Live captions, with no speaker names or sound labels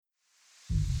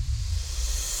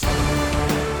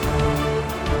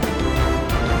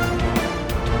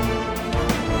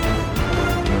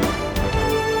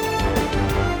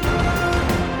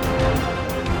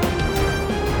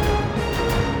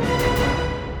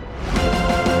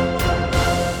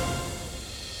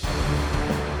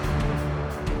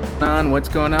What's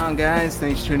going on, guys?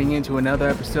 Thanks for tuning in to another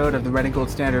episode of the Red and Gold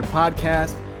Standard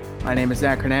podcast. My name is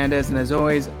Zach Hernandez, and as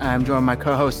always, I'm joined by my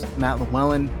co-host, Matt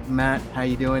Llewellyn. Matt, how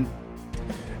you doing?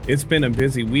 It's been a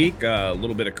busy week, a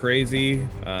little bit of crazy,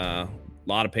 a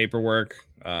lot of paperwork,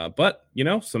 but, you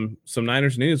know, some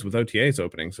Niners news with OTAs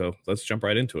opening, so let's jump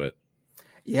right into it.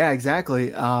 Yeah,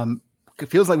 exactly. It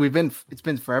feels like it's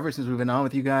been forever since we've been on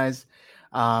with you guys,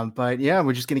 but yeah,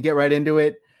 we're just going to get right into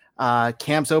it.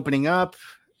 Camp's opening up.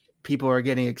 People are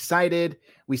getting excited.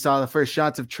 We saw the first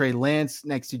shots of Trey Lance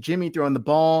next to Jimmy throwing the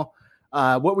ball.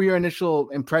 What were your initial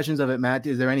impressions of it, Matt?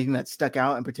 Is there anything that stuck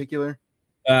out in particular?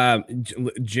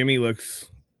 Jimmy looks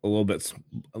a little bit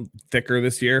thicker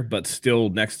this year, but still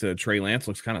next to Trey Lance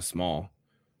looks kind of small.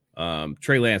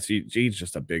 Trey Lance, he's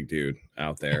just a big dude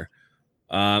out there.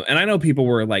 And I know people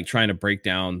were like trying to break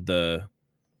down the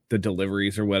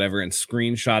deliveries or whatever and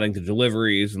screenshotting the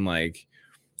deliveries and like,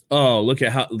 oh, look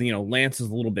at how, you know, Lance is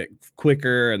a little bit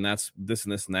quicker and that's this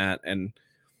and this and that. And,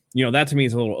 you know, that to me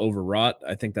is a little overwrought.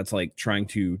 I think that's like trying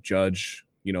to judge,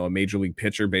 you know, a major league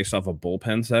pitcher based off a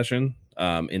bullpen session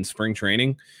in spring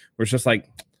training, where it's just like,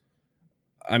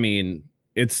 I mean,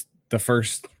 it's the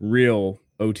first real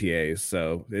OTAs,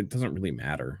 so it doesn't really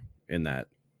matter in that,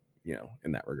 you know,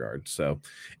 in that regard. So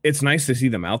it's nice to see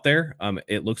them out there.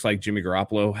 It looks like Jimmy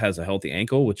Garoppolo has a healthy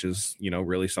ankle, which is, you know,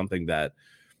 really something that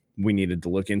we needed to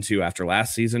look into after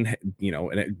last season, you know,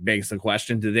 and it begs the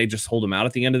question, did they just hold him out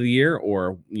at the end of the year,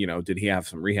 or, you know, did he have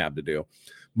some rehab to do?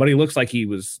 But he looks like he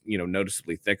was, you know,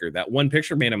 noticeably thicker. That one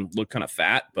picture made him look kind of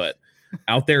fat, but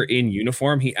out there in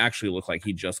uniform, he actually looked like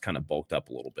he just kind of bulked up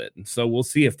a little bit. And so we'll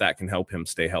see if that can help him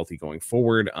stay healthy going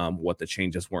forward, what the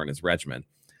changes were in his regimen.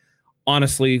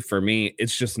 Honestly, for me,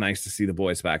 it's just nice to see the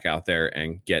boys back out there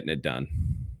and getting it done.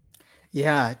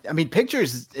 Yeah, I mean,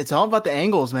 pictures, it's all about the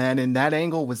angles, man, and that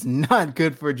angle was not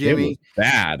good for Jimmy. It was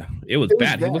bad. It was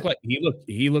bad. He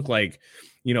looked like,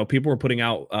 you know, people were putting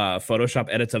out Photoshop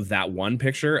edits of that one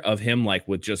picture of him like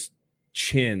with just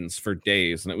chins for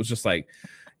days, and it was just like,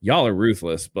 y'all are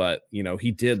ruthless. But, you know,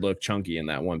 he did look chunky in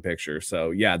that one picture.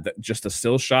 So yeah, just a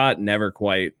still shot never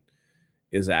quite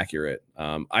is accurate.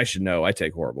 I should know. I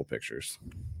take horrible pictures.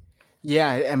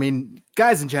 Yeah, I mean,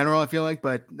 guys in general, I feel like,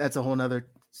 but that's a whole nother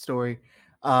story.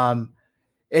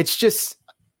 It's just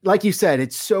like you said,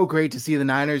 it's so great to see the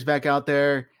Niners back out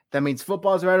there. That means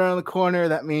football's right around the corner.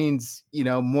 That means, you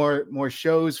know, more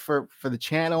shows for the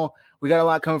channel. We got a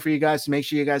lot coming for you guys, so make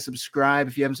sure you guys subscribe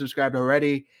if you haven't subscribed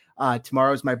already.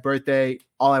 Tomorrow's my birthday.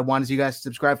 All I want is you guys to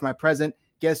subscribe for my present.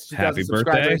 Guess 2,000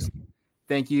 subscribers.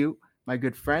 Thank you, my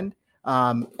good friend.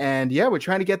 And yeah, we're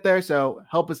trying to get there, so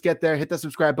help us get there. Hit the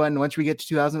subscribe button. Once we get to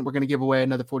 2,000, we're going to give away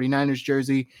another 49ers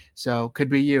jersey, so could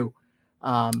be you.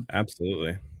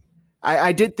 Absolutely.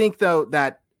 I did think, though,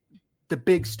 that the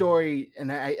big story,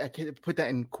 and I can put that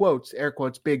in quotes, air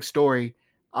quotes, big story.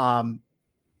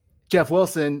 Jeff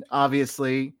Wilson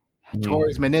obviously tore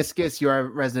his meniscus. You're a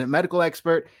resident medical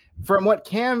expert. From what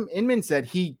Cam Inman said,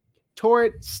 he tore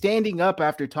it standing up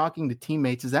after talking to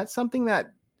teammates. Is that something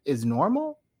that is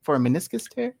normal for a meniscus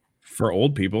tear? For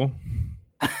old people.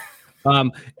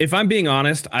 If I'm being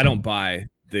honest, I don't buy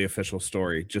the official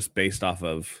story just based off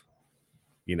of,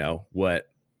 you know, what.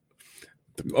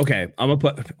 Okay,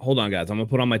 hold on, guys. I'm going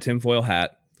to put on my tinfoil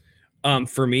hat.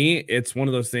 For me, it's one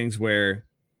of those things where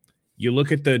you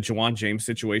look at the Juwan James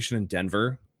situation in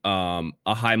Denver,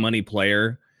 a high money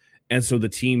player. And so the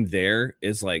team there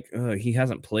is like, he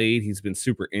hasn't played. He's been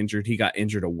super injured. He got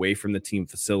injured away from the team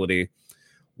facility.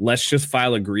 Let's just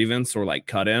file a grievance or like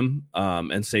cut him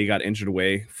and say he got injured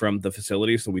away from the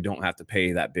facility so we don't have to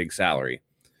pay that big salary.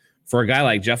 For a guy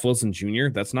like Jeff Wilson Jr.,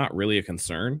 that's not really a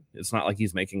concern. It's not like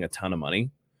he's making a ton of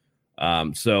money.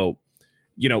 So,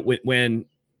 you know, when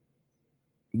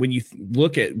you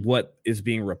look at what is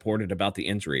being reported about the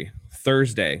injury,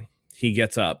 Thursday, he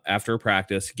gets up after a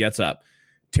practice,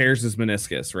 tears his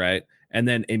meniscus, right? And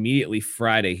then immediately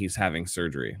Friday, he's having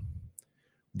surgery.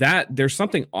 That there's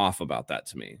something off about that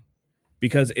to me,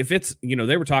 because if it's, you know,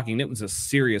 they were talking, it was a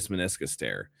serious meniscus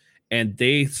tear and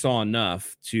they saw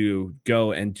enough to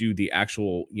go and do the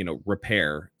actual, you know,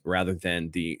 repair rather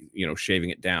than the, you know, shaving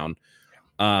it down.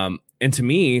 And to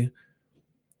me,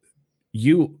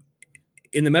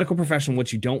 in the medical profession,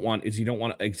 what you don't want is you don't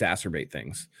want to exacerbate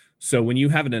things. So when you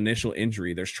have an initial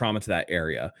injury, there's trauma to that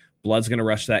area. Blood's going to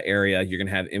rush to that area. You're going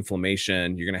to have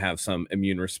inflammation. You're going to have some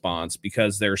immune response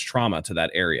because there's trauma to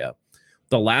that area.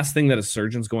 The last thing that a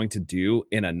surgeon's going to do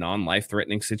in a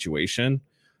non-life-threatening situation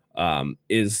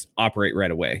is operate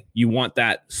right away. You want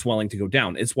that swelling to go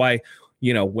down. It's why,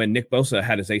 you know, when Nick Bosa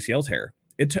had his ACL tear,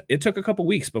 it took a couple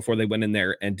weeks before they went in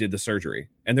there and did the surgery.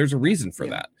 And there's a reason for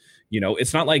that.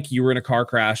 It's not like you were in a car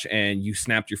crash and you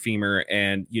snapped your femur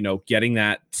and, getting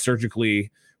that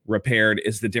surgically repaired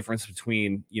is the difference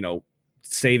between,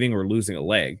 saving or losing a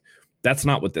leg. That's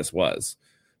not what this was.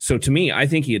 So to me, I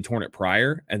think he had torn it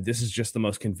prior, and this is just the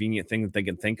most convenient thing that they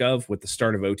can think of with the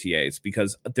start of OTAs,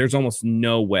 because there's almost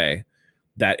no way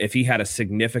that if he had a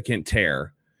significant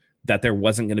tear, that there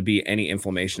wasn't going to be any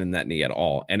inflammation in that knee at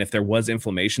all. And if there was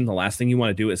inflammation, the last thing you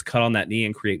want to do is cut on that knee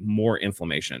and create more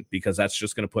inflammation, because that's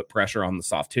just going to put pressure on the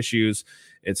soft tissues.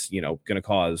 It's, going to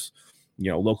cause,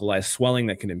 localized swelling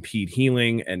that can impede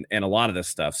healing and a lot of this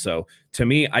stuff. So to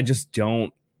me,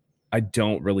 I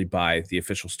don't really buy the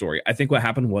official story. I think what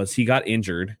happened was he got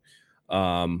injured,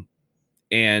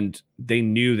 and they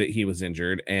knew that he was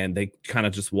injured, and they kind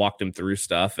of just walked him through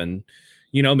stuff. And,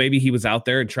 maybe he was out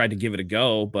there and tried to give it a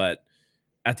go. But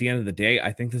at the end of the day,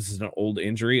 I think this is an older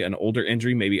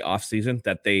injury, maybe off season,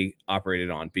 that they operated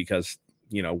on, because,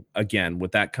 again,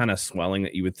 with that kind of swelling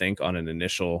that you would think on an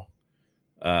initial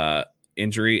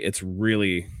injury, it's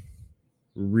really,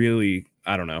 really,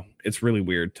 I don't know. It's really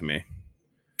weird to me.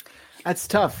 That's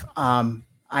tough. I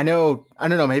don't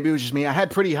know. Maybe it was just me. I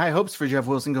had pretty high hopes for Jeff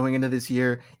Wilson going into this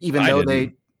year, even though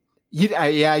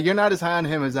you're not as high on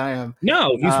him as I am.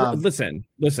 No, listen.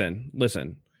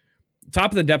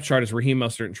 Top of the depth chart is Raheem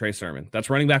Mostert and Trey Sermon. That's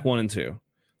running back 1 and 2.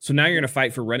 So now you're going to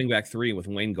fight for running back 3 with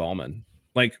Wayne Gallman.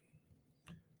 Like,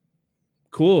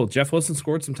 cool. Jeff Wilson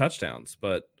scored some touchdowns,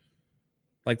 but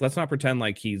let's not pretend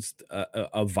like he's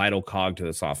a vital cog to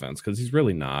this offense, because he's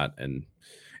really not. And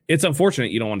it's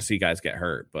unfortunate you don't want to see guys get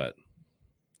hurt, but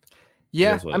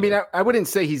yeah, I mean, I wouldn't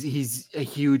say he's a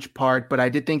huge part, but I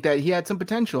did think that he had some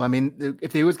potential. I mean,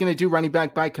 if he was going to do running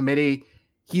back by committee,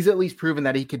 he's at least proven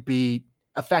that he could be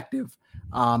effective.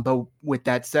 But with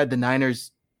that said, the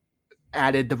Niners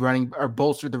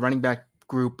bolstered the running back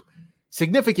group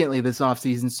significantly this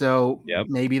offseason. So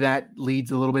maybe that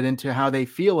leads a little bit into how they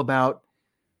feel about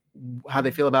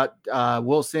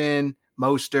Wilson,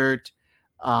 Mostert.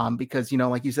 Because,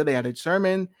 like you said, they added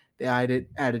Sermon, they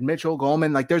added Mitchell,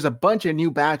 Goldman. Like, there's a bunch of new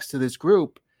backs to this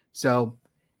group. So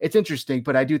it's interesting,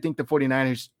 but I do think the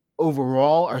 49ers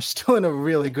overall are still in a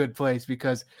really good place,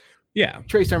 because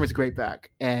Trey Sermon's a great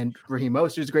back and Raheem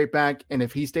Mostert's a great back. And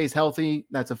if he stays healthy,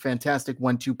 that's a fantastic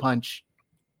 1-2 punch.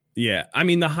 Yeah. I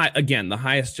mean, the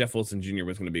highest Jeff Wilson Jr.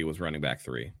 was running back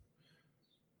 3.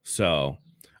 So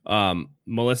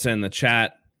Melissa in the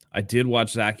chat, I did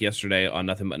watch Zach yesterday on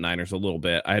Nothing But Niners a little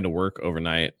bit. I had to work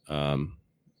overnight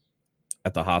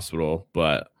at the hospital,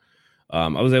 but I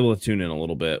was able to tune in a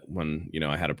little bit when,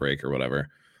 I had a break or whatever.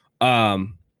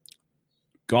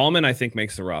 Gallman, I think,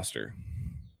 makes the roster,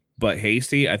 but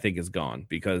Hasty, I think, is gone,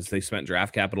 because they spent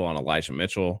draft capital on Elijah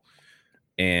Mitchell.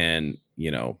 And,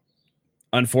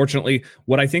 unfortunately,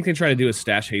 what I think they try to do is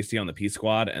stash Hasty on the P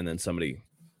squad, and then somebody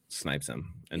snipes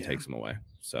him and takes him away.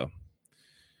 So.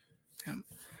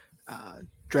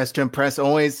 Dress to impress,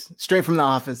 always straight from the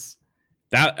office.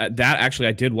 That actually,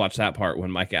 I did watch that part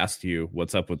when Mike asked you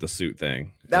what's up with the suit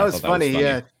thing. That was funny.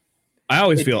 Yeah, I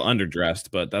always feel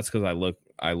underdressed, but that's because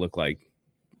I look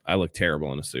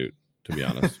terrible in a suit, to be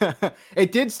honest.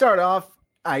 It did start off.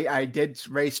 I did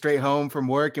race straight home from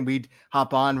work, and we'd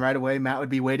hop on right away. Matt would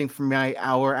be waiting for my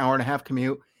hour and a half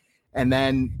commute, and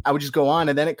then I would just go on,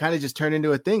 and then it kind of just turned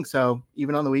into a thing. So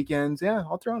even on the weekends,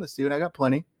 I'll throw on a suit. I got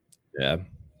plenty. Yeah.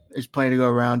 There's plenty to go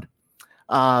around.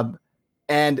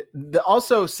 And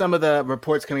also some of the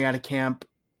reports coming out of camp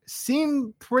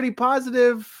seem pretty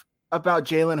positive about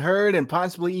Jalen Hurd and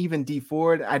possibly even Dee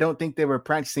Ford. I don't think they were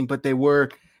practicing, but they were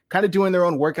kind of doing their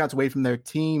own workouts away from the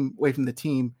team.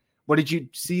 What did you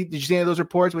see? Did you see any of those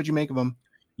reports? What did you make of them?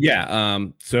 Yeah.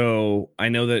 So I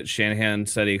know that Shanahan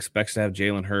said he expects to have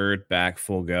Jalen Hurd back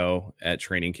full go at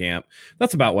training camp.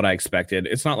 That's about what I expected.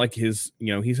 It's not like he's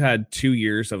had 2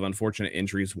 years of unfortunate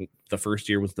injuries. The first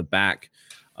year was the back.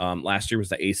 Last year was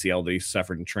the ACL that he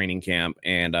suffered in training camp.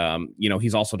 And,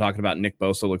 he's also talking about Nick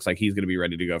Bosa. Looks like he's going to be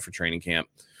ready to go for training camp.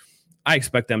 I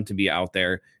expect them to be out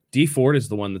there. Dee Ford is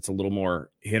the one that's a little more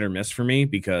hit or miss for me,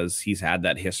 because he's had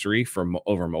that history for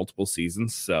over multiple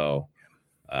seasons. So,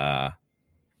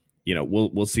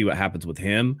 we'll see what happens with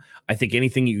him. I think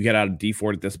anything you get out of Dee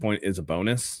Ford at this point is a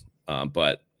bonus.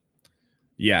 But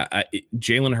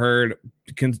Jalen Hurd,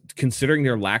 considering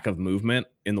their lack of movement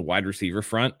in the wide receiver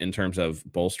front in terms of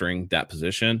bolstering that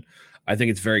position, I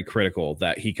think it's very critical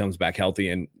that he comes back healthy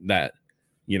and that,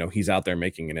 he's out there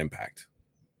making an impact.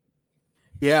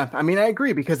 Yeah, I mean, I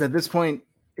agree, because at this point,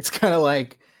 it's kind of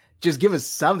like just give us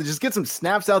something. Just get some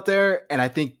snaps out there, and I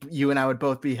think you and I would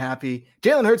both be happy.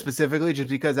 Jalen Hurts specifically, just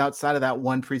because outside of that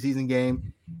one preseason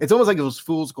game, it's almost like it was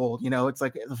fool's gold. You know, it's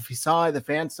like if we saw it, the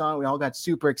fans saw it, we all got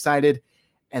super excited,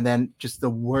 and then just the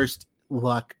worst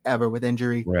luck ever with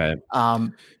injury. Right.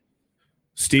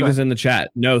 Steve is in the chat.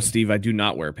 No, Steve, I do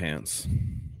not wear pants.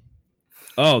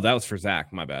 Oh, that was for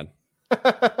Zach. My bad.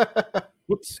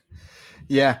 Whoops.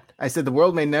 Yeah, I said the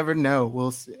world may never know.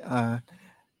 We'll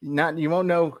you won't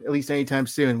know at least anytime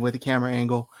soon with the camera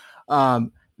angle.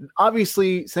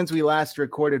 Obviously, since we last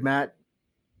recorded, Matt,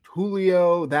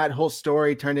 Julio, that whole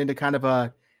story turned into kind of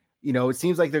a, it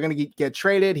seems like they're going to get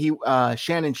traded.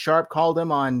 Shannon Sharp called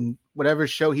him on whatever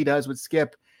show he does with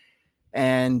Skip,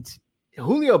 and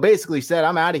Julio basically said,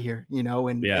 "I'm out of here,"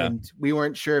 and we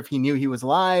weren't sure if he knew he was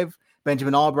live.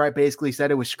 Benjamin Albright basically said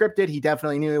it was scripted. He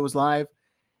definitely knew it was live.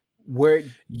 Where do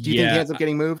you think he ends up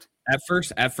getting moved? At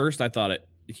first, I thought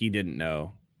he didn't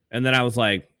know, and then I was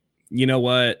like, you know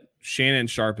what? Shannon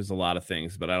Sharp is a lot of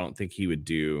things, but I don't think he would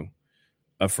do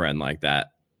a friend like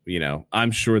that.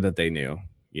 I'm sure that they knew.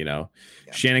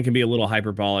 Shannon can be a little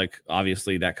hyperbolic.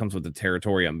 Obviously, that comes with the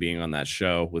territory on being on that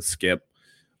show with Skip.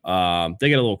 They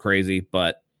get a little crazy,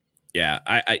 but yeah,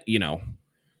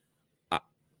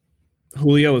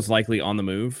 Julio is likely on the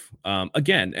move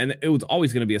again, and it was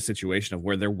always going to be a situation of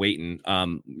where they're waiting.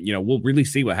 We'll really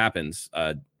see what happens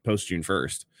post June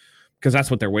 1st, because that's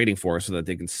what they're waiting for, so that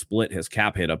they can split his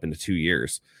cap hit up into 2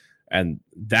 years, and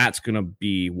that's going to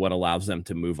be what allows them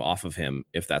to move off of him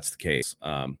if that's the case.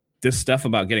 This stuff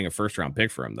about getting a first round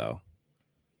pick for him, though,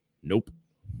 nope,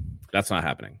 that's not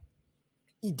happening.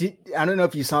 I don't know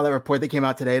if you saw that report that came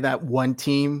out today that one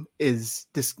team is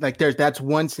that's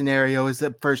one scenario is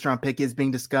the first round pick is being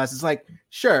discussed. It's like,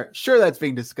 sure, that's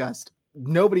being discussed.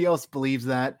 Nobody else believes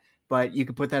that, but you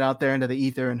could put that out there into the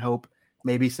ether and hope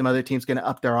maybe some other team's going to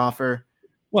up their offer.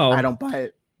 Well, I don't buy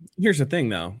it. Here's the thing,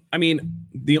 though. I mean,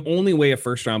 the only way a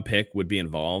first round pick would be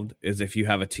involved is if you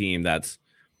have a team that's,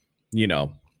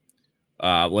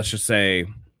 let's just say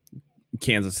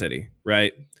Kansas City,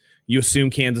 right? You assume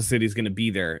Kansas City is going to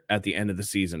be there at the end of the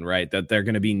season, right? That they're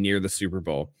going to be near the Super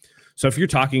Bowl. So if you're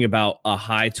talking about a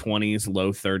high 20s,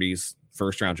 low 30s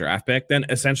first round draft pick, then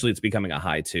essentially it's becoming a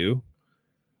high 2.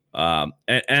 And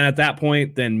at that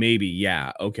point, then maybe,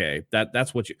 yeah, okay,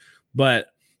 that's what you. But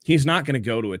he's not going to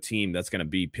go to a team that's going to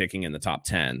be picking in the top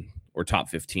 10 or top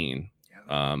 15.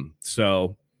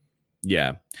 So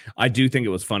yeah, I do think it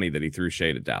was funny that he threw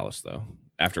shade at Dallas, though,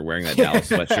 after wearing that Dallas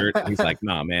sweatshirt. He's like,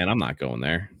 nah, man, I'm not going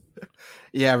there.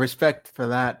 Yeah, respect for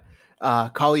that.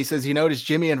 Collie says, you notice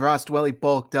Jimmy and Ross Dwelly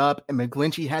bulked up and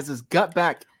McGlinchey has his gut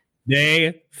back.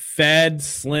 They fed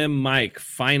Slim Mike.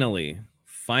 Finally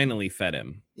fed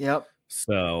him. Yep.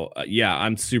 So, yeah,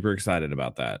 I'm super excited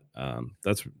about that.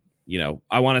 That's,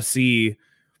 I want to see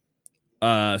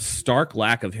a stark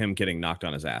lack of him getting knocked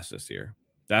on his ass this year.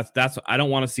 That's I don't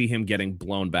want to see him getting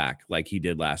blown back like he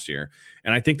did last year.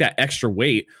 And I think that extra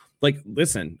weight, like,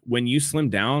 listen, when you slim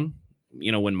down,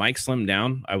 when Mike slimmed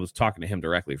down, I was talking to him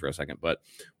directly for a second, but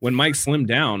when Mike slimmed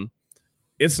down,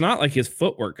 it's not like his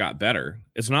footwork got better.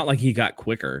 It's not like he got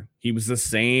quicker. He was the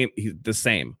same.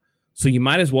 So you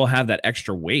might as well have that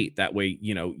extra weight. That way,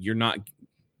 you're not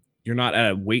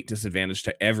at a weight disadvantage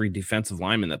to every defensive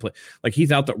lineman that play. Like,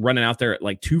 he's running out there at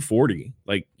like 240.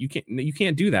 Like, you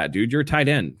can't do that, dude. You're a tight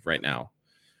end right now.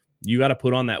 You got to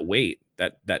put on that weight,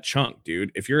 that chunk,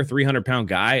 dude. If you're a 300-pound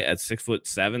guy at 6'7",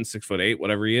 6'8",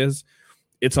 whatever he is,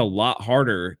 it's a lot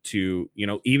harder to,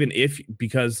 even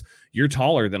because you're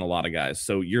taller than a lot of guys.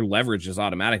 So your leverage is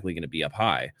automatically going to be up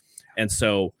high. And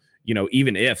so,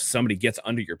 even if somebody gets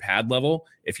under your pad level,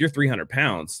 if you're 300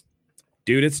 pounds,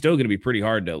 dude, it's still going to be pretty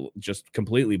hard to just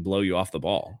completely blow you off the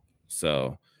ball.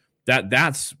 So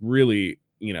that's really,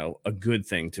 a good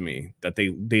thing to me that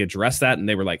they addressed that. And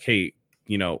they were like, hey,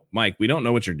 Mike, we don't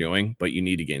know what you're doing, but you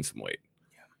need to gain some weight.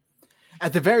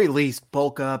 At the very least,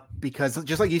 bulk up, because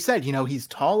just like you said, he's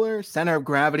taller, center of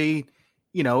gravity,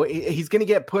 he's going to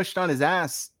get pushed on his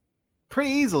ass pretty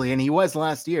easily. And he was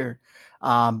last year.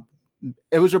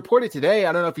 It was reported today,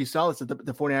 I don't know if you saw this, that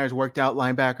the 49ers worked out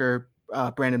linebacker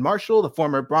Brandon Marshall, the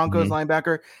former Broncos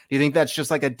linebacker. Do you think that's just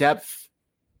like a depth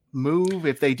move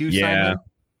if they do sign him?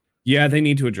 Yeah, they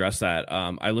need to address that.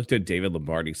 I looked at David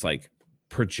Lombardi's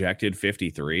projected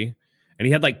 53. And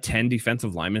he had 10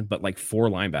 defensive linemen, but 4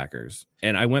 linebackers.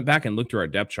 And I went back and looked through our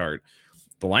depth chart.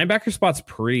 The linebacker spot's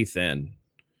pretty thin.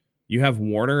 You have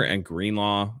Warner and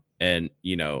Greenlaw, and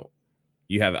you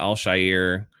have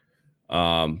Al-Shaair.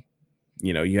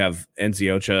 You have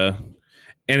Nziocha.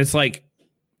 And it's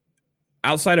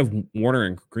outside of Warner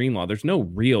and Greenlaw, there's no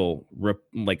real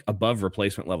above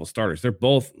replacement level starters. They're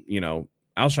both,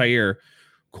 Alshire,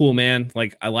 cool man,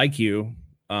 like I like you,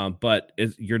 but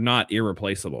you're not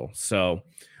irreplaceable. So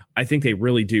I think they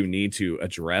really do need to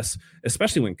address,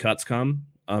 especially when cuts come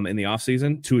in the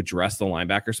offseason, to address the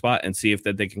linebacker spot and see if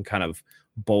that they can kind of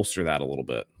bolster that a little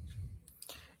bit.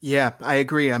 Yeah, I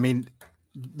agree. I mean,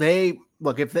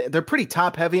 if they're pretty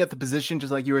top heavy at the position,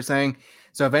 just like you were saying.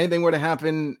 So if anything were to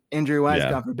happen injury wise,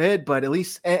 God forbid, but at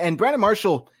least, and Brandon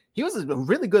Marshall, he was a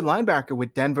really good linebacker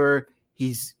with Denver.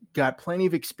 He's got plenty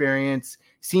of experience.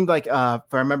 Seemed like, if I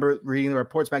remember reading the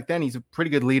reports back then, he's a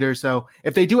pretty good leader. So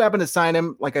if they do happen to sign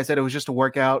him, like I said, it was just a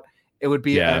workout. It would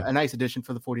be a nice addition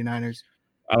for the 49ers.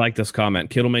 I like this comment.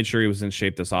 Kittle made sure he was in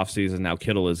shape this offseason. Now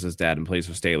Kittle is his dad and plays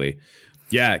for Staley.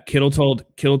 Yeah, Kittle told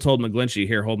McGlinchey,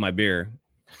 here, hold my beer.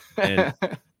 And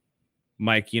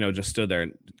Mike, just stood there.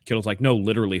 And Kittle's like, no,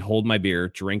 literally hold my beer,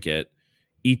 drink it,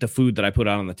 eat the food that I put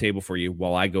out on the table for you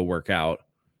while I go work out.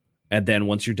 And then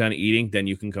once you're done eating, then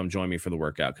you can come join me for the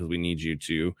workout because we need you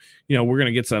to, we're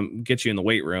going to get you in the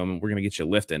weight room and we're going to get you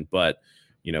lifting. But,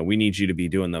 we need you to be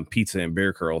doing the pizza and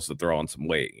beer curls to throw on some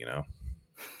weight,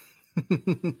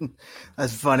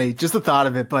 That's funny. Just the thought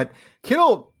of it. But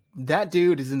Kittle, that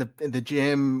dude is in the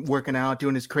gym working out,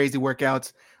 doing his crazy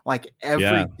workouts like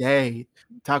every day.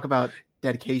 Talk about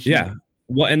dedication. Yeah.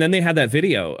 Well, and then they had that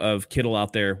video of Kittle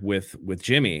out there with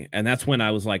Jimmy, and that's when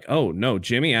I was like, oh no,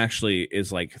 Jimmy actually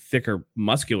is like thicker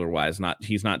muscular wise.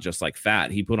 He's not just like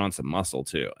fat. He put on some muscle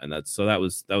too, and that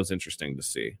was interesting to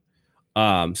see.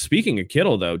 Speaking of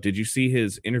Kittle, though, did you see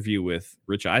his interview with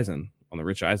Rich Eisen on the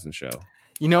Rich Eisen show?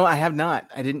 I have not.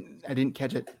 I didn't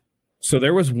catch it. So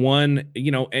there was one,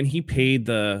 and he paid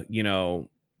the,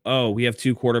 we have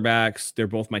two quarterbacks. They're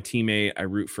both my teammate. I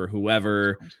root for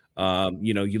whoever.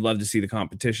 You love to see the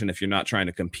competition. If you're not trying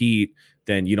to compete,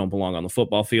 then you don't belong on the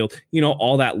football field.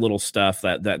 All that little stuff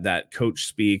that coach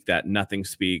speak, that nothing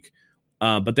speak.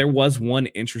 But there was one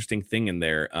interesting thing in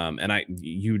there. And I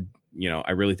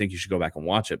really think you should go back and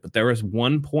watch it. But there was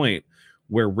one point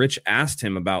where Rich asked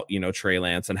him about, Trey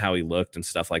Lance and how he looked and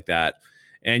stuff like that.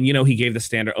 And, he gave the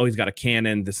standard, he's got a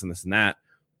cannon, this and this and that.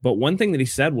 But one thing that he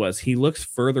said was he looks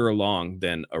further along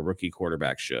than a rookie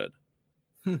quarterback should.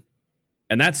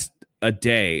 And that's a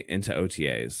day into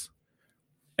OTAs.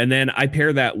 And then I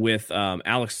pair that with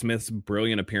Alex Smith's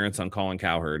brilliant appearance on Colin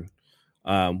Cowherd,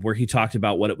 where he talked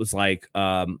about what it was like,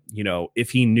 if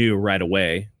he knew right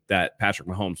away that Patrick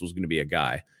Mahomes was going to be a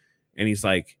guy. And he's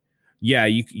like, yeah,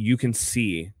 you can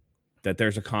see that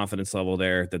there's a confidence level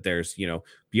there, that there's,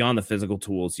 beyond the physical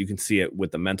tools, you can see it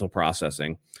with the mental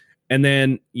processing. And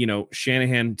then,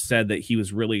 Shanahan said that he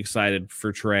was really excited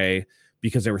for Trey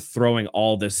because they were throwing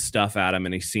all this stuff at him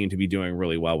and he seemed to be doing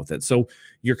really well with it. So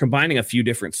you're combining a few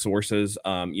different sources. The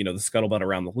scuttlebutt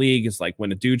around the league is like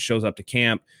when a dude shows up to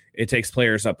camp, it takes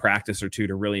players a practice or two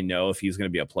to really know if he's going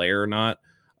to be a player or not.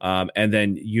 And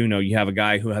then, you have a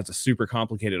guy who has a super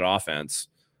complicated offense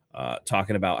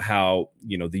talking about how,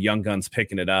 the young guns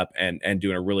picking it up and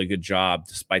doing a really good job,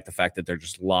 despite the fact that they're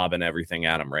just lobbing everything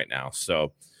at him right now.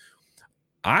 So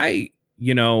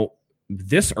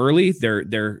this early,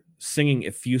 they're singing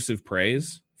effusive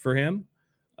praise for him.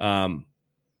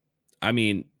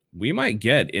 We might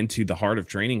get into the heart of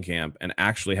training camp and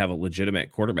actually have a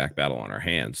legitimate quarterback battle on our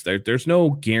hands. There's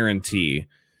no guarantee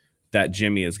that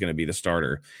Jimmy is going to be the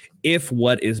starter. If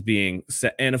what is being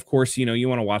said, and of course, you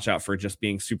want to watch out for just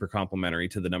being super complimentary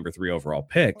to the number 3 overall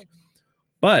pick.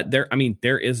 But there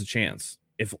is a chance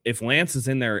if Lance is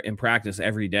in there in practice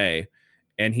every day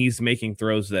and he's making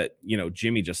throws that,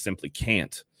 Jimmy just simply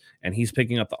can't, and he's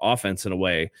picking up the offense in a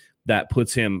way that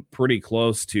puts him pretty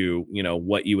close to,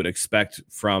 what you would expect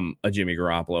from a Jimmy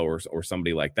Garoppolo or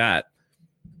somebody like that.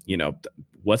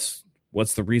 What's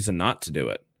the reason not to do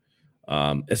it?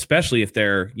 Especially if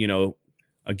they're,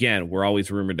 again, we're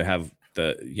always rumored to have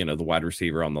the wide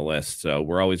receiver on the list. So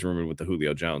we're always rumored with the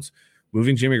Julio Jones.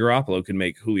 Moving Jimmy Garoppolo could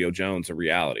make Julio Jones a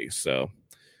reality. So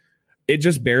it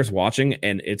just bears watching.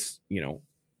 And it's,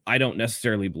 I don't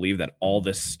necessarily believe that all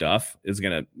this stuff is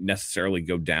going to necessarily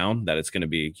go down, that it's going to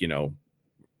be,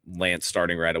 Lance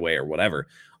starting right away or whatever.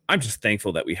 I'm just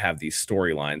thankful that we have these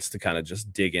storylines to kind of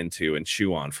just dig into and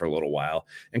chew on for a little while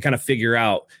and kind of figure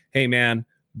out, hey man,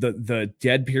 the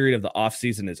dead period of the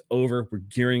offseason is over. We're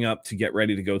gearing up to get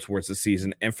ready to go towards the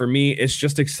season. And for me, it's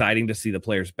just exciting to see the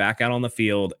players back out on the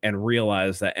field and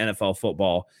realize that NFL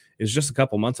football is just a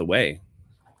couple months away.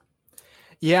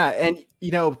 Yeah. And,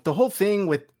 the whole thing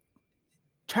with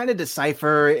trying to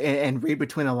decipher and read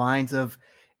between the lines of,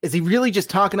 is he really just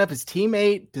talking up his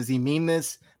teammate? Does he mean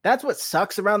this? That's what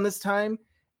sucks around this time.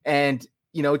 And,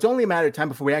 it's only a matter of time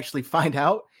before we actually find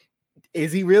out.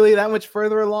 Is he really that much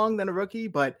further along than a rookie?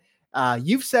 But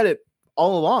you've said it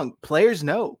all along, players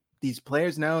know. These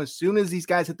players know as soon as these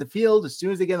guys hit the field, as soon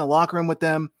as they get in the locker room with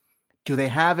them, do they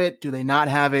have it? Do they not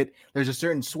have it? There's a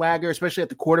certain swagger, especially at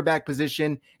the quarterback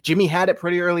position. Jimmy had it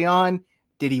pretty early on.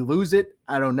 Did he lose it?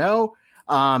 I don't know.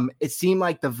 It seemed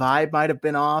like the vibe might have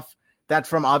been off. That's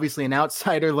from obviously an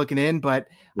outsider looking in, but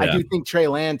I do think Trey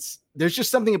Lance, there's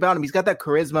just something about him. He's got that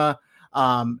charisma.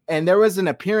 And there was an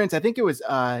appearance, I think it was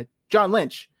John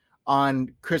Lynch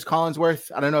on Chris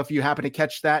Collinsworth. I don't know if you happen to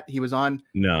catch that. He was on.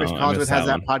 Chris Collinsworth has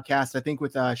that podcast, I think,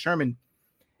 with Sherman.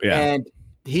 Yeah. And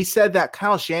he said that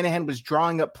Kyle Shanahan was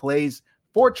drawing up plays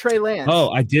for Trey Lance.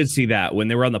 Oh, I did see that when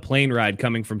they were on the plane ride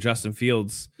coming from Justin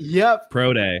Fields.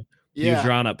 Pro day. He was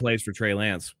drawing up plays for Trey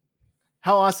Lance.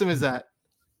 How awesome is that?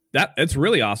 It's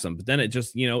really awesome. But then it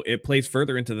just, it plays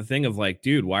further into the thing of like,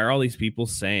 dude, why are all these people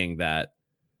saying that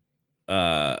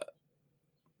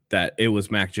that it was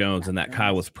Mac Jones and that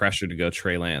Kyle was pressured to go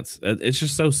Trey Lance? It's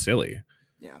just so silly.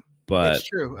 Yeah, but it's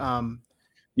true.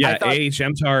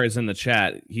 MTAR is in the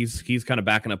chat. He's kind of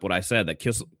backing up what I said, that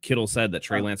Kittle said that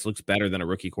Trey Lance looks better than a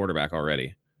rookie quarterback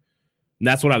already. And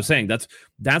that's what I was saying.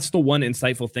 That's the one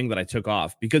insightful thing that I took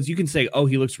off, because you can say, oh,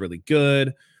 he looks really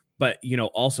good, but,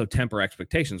 also temper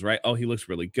expectations, right? Oh, he looks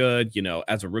really good.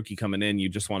 As a rookie coming in, you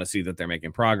just want to see that they're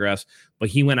making progress. But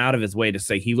he went out of his way to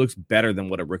say he looks better than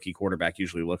what a rookie quarterback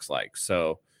usually looks like.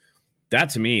 So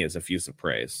that to me is effusive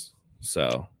praise.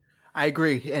 So I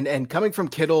agree. And coming from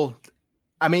Kittle,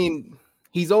 I mean,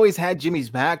 he's always had Jimmy's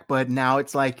back, but now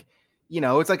it's like,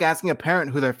 it's like asking a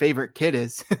parent who their favorite kid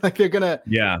is. Like they're going to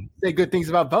say good things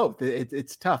about both.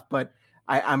 It's tough, but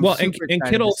I'm super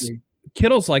excited.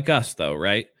 Kittle's like us though,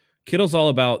 right? Kittle's all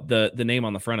about the name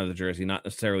on the front of the jersey, not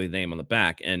necessarily the name on the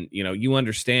back. And, you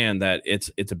understand that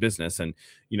it's a business, and,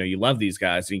 you love these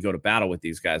guys and you go to battle with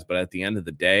these guys. But at the end of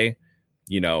the day,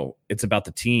 it's about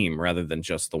the team rather than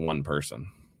just the one person.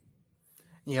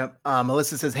 Yep.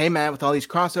 Melissa says, hey, Matt, with all these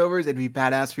crossovers, it'd be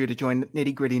badass for you to join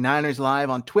Nitty Gritty Niners live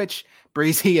on Twitch.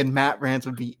 Breezy and Matt rants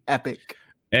would be epic.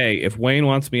 Hey, if Wayne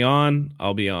wants me on,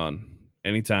 I'll be on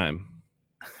anytime.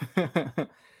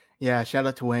 Yeah. Shout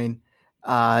out to Wayne.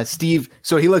 Steve,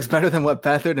 so he looks better than what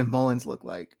Beathard and Mullins look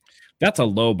like. That's a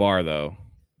low bar, though.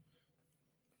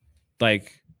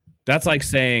 Like, that's like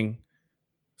saying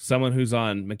someone who's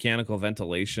on mechanical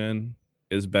ventilation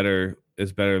is better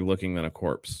looking than a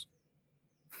corpse.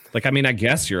 Like, I mean, I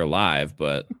guess you're alive,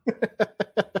 but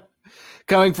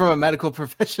coming from a medical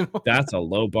professional, that's a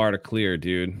low bar to clear,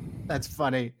 dude. That's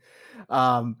funny.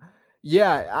 I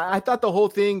thought the whole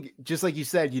thing, just like you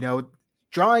said,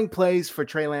 drawing plays for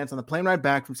Trey Lance on the plane ride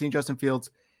back from seeing Justin Fields.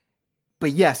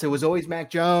 But yes, it was always Mac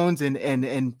Jones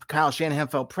and Kyle Shanahan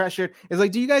felt pressured. It's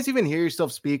like, do you guys even hear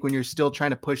yourself speak when you're still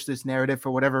trying to push this narrative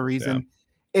for whatever reason?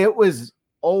 Yeah. It was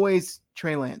always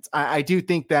Trey Lance. I do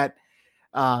think that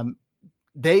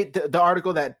the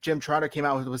article that Jim Trotter came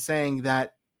out with was saying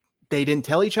that they didn't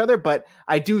tell each other, but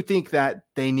I do think that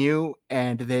they knew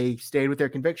and they stayed with their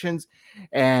convictions.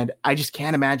 And I just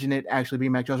can't imagine it actually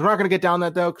being Mac Jones. We're not going to get down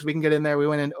that though, because we can get in there. We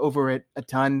went in over it a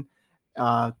ton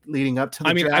leading up to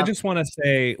the draft. I just want to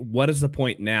say, what is the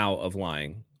point now of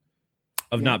lying,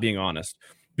 of not being honest?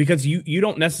 Because you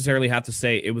don't necessarily have to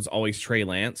say it was always Trey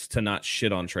Lance to not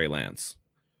shit on Trey Lance.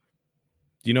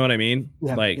 Do you know what I mean?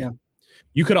 Yeah,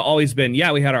 you could have always been,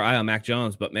 we had our eye on Mac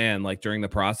Jones, but man, like during the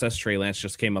process, Trey Lance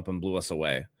just came up and blew us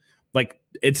away. Like,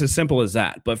 it's as simple as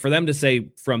that. But for them to say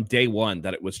from day one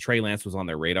that it was Trey Lance was on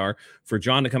their radar, for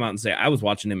John to come out and say, I was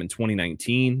watching him in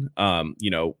 2019.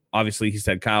 Obviously he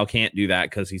said Kyle can't do that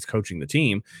because he's coaching the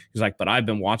team. He's like, but I've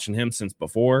been watching him since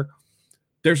before.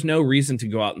 There's no reason to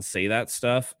go out and say that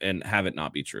stuff and have it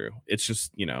not be true. It's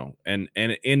just, and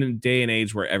in a day and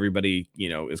age where everybody,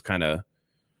 is kind of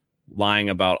lying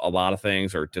about a lot of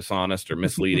things, or dishonest or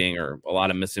misleading or a lot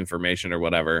of misinformation or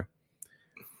whatever,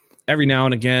 every now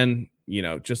and again,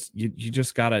 you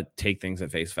just got to take things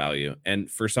at face value.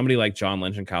 And for somebody like John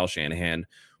Lynch and Kyle Shanahan,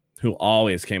 who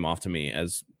always came off to me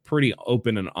as pretty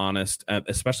open and honest,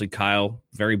 especially Kyle,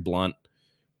 very blunt,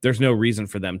 there's no reason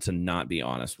for them to not be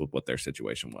honest with what their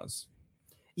situation was.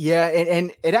 Yeah.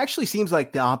 And it actually seems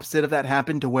like the opposite of that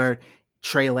happened, to where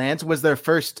Trey Lance was their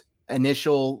first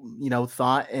initial,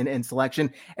 thought and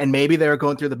selection. And maybe they were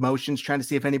going through the motions trying to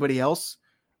see if anybody else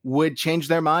would change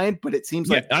their mind. But it seems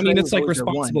like, it's like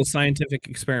responsible scientific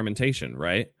experimentation,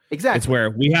 right? Exactly. It's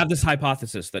where we have this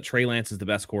hypothesis that Trey Lance is the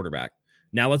best quarterback.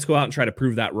 Now let's go out and try to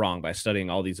prove that wrong by studying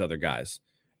all these other guys.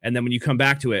 And then when you come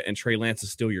back to it and Trey Lance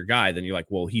is still your guy, then you're like,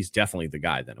 well, he's definitely the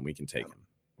guy then, and we can take him.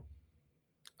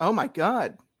 Oh my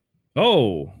God.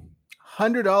 Oh,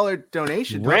 $100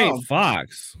 donation. Ray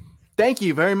Fox. Thank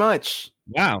you very much.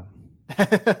 Wow.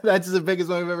 That's the biggest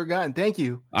one we've ever gotten. Thank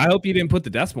you. I hope you didn't put the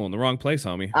decimal in the wrong place,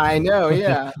 homie. I know.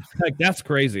 Yeah. Like, that's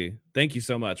crazy. Thank you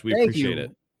so much. We Thank appreciate you.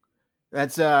 it.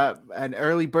 That's an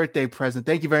early birthday present.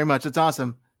 Thank you very much. That's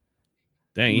awesome.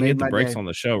 Dang, you hit the brakes on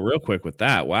the show real quick with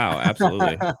that. Wow,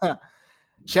 absolutely.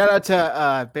 Shout out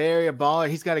to Bay Area Baller.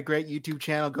 He's got a great YouTube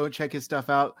channel. Go check his stuff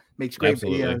out. Makes great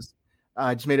videos.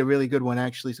 Just made a really good one,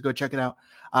 actually. So go check it out.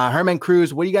 Herman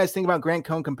Cruz, what do you guys think about Grant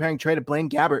Cohn comparing Trey to Blaine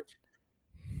Gabbert?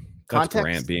 That's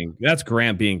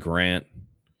Grant being Grant.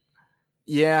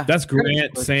 Yeah. That's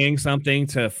Grant saying something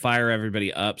to fire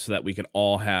everybody up so that we could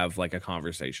all have like a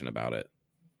conversation about it.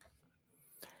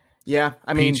 Yeah.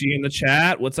 I mean, Peachy in the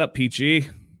chat. What's up, Peachy?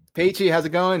 Peachy, how's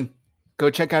it going? Go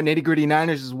check out Nitty Gritty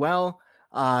Niners as well.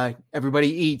 Everybody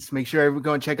eats. Make sure everyone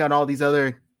go and check out all these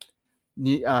other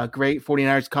great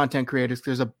 49ers content creators.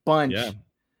 There's a bunch.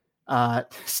 Yeah.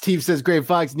 Steve says, Great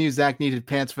Fox knew Zach needed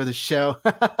pants for the show.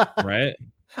 Right.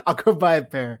 I'll go buy a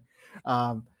pair.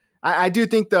 I do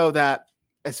think, though, that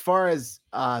as far as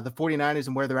the 49ers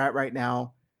and where they're at right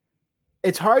now,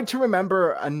 it's hard to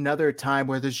remember another time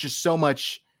where there's just so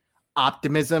much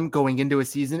optimism going into a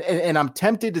season. And I'm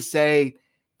tempted to say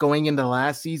going into the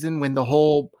last season when the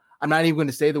whole, I'm not even going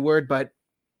to say the word, but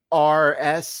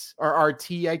RS or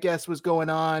RT, I guess, was going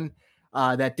on.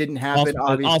 That didn't happen.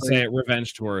 I'll say it,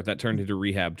 revenge tour that turned into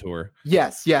rehab tour.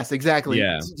 Yes, exactly.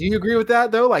 Yeah. Do you agree with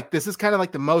that, though? Like, this is kind of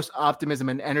like the most optimism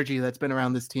and energy that's been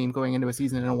around this team going into a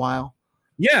season in a while.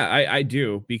 Yeah, I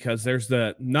do, because there's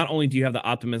not only do you have the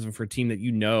optimism for a team that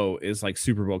you know is like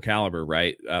Super Bowl caliber,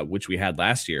 right? Which we had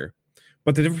last year.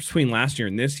 But the difference between last year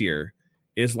and this year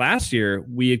is last year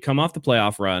we had come off the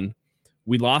playoff run.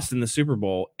 We lost in the Super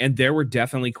Bowl, and there were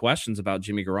definitely questions about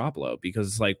Jimmy Garoppolo because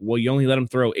it's like, well, you only let him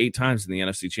throw 8 times in the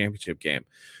NFC Championship game.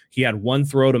 He had one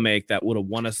throw to make that would have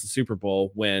won us the Super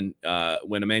Bowl when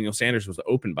Emmanuel Sanders was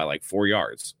open by like 4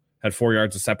 yards, had 4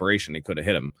 yards of separation. He could have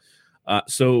hit him.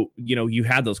 So, you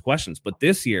had those questions. But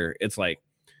this year, it's like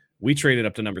we traded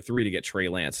up to number 3 to get Trey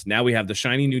Lance. Now we have the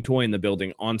shiny new toy in the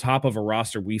building on top of a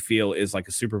roster we feel is like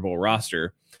a Super Bowl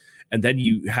roster. And then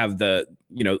you have the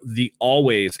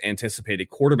always anticipated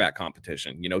quarterback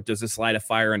competition. Does this light a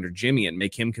fire under Jimmy and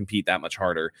make him compete that much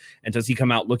harder? And does he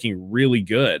come out looking really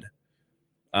good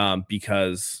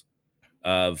because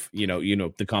of,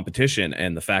 the competition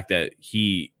and the fact that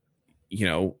he,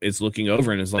 is looking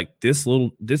over and is like, this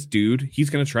dude, he's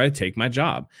going to try to take my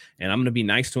job, and I'm going to be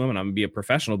nice to him, and I'm going to be a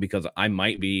professional because I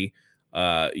might be,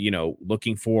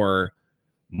 looking for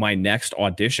my next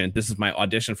audition. This is my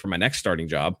audition for my next starting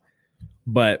job.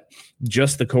 But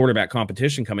just the quarterback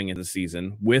competition coming into the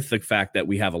season with the fact that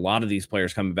we have a lot of these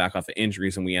players coming back off of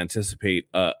injuries and we anticipate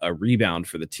a rebound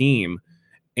for the team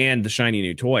and the shiny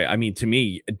new toy. I mean, to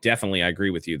me, definitely, I agree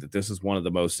with you that this is one of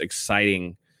the most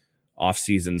exciting off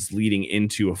seasons leading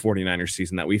into a 49ers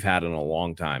season that we've had in a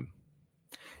long time.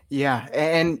 Yeah.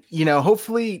 And,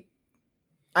 hopefully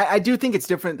I do think it's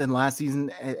different than last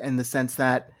season in the sense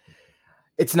that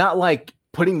it's not like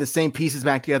putting the same pieces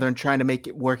back together and trying to make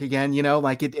it work again.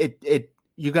 Like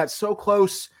you got so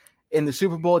close in the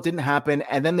Super Bowl. It didn't happen.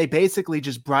 And then they basically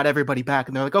just brought everybody back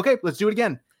and they're like, okay, let's do it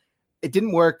again. It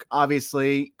didn't work.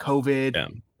 Obviously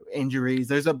COVID, injuries,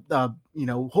 there's a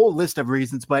whole list of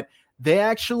reasons, but they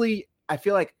actually, I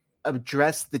feel like,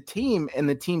 addressed the team and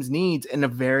the team's needs in a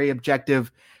very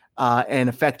objective and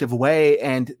effective way.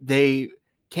 And they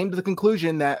came to the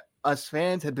conclusion that us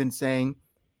fans had been saying,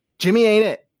 Jimmy ain't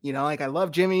it. I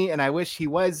love Jimmy and I wish he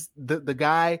was the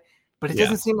guy, but it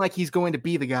doesn't seem like he's going to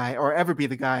be the guy or ever be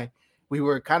the guy. We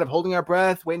were kind of holding our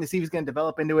breath, waiting to see if he's going to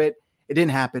develop into it. It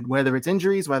didn't happen, whether it's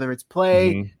injuries, whether it's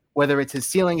play, whether it's his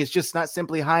ceiling is just not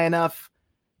simply high enough.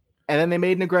 And then they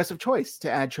made an aggressive choice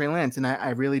to add Trey Lance. And I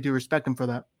really do respect him for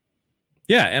that.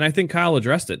 Yeah. And I think Kyle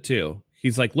addressed it too.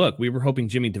 He's like, look, we were hoping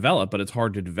Jimmy developed, but it's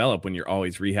hard to develop when you're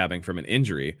always rehabbing from an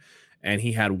injury. And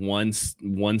he had one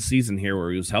season here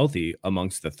where he was healthy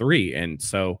amongst the 3. And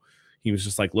so he was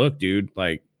just like, look, dude,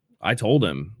 like I told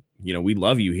him, we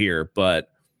love you here, but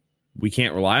we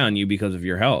can't rely on you because of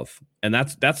your health. And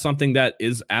that's something that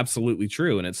is absolutely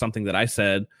true. And it's something that I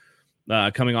said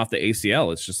coming off the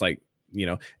ACL. It's just like,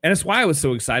 and it's why I was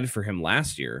so excited for him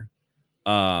last year.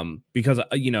 Because,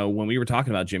 when we were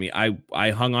talking about Jimmy,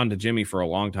 I hung on to Jimmy for a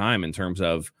long time in terms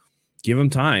of give him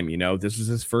time. This was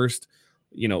his first,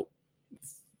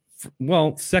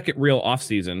 second real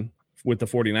offseason with the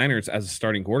 49ers as a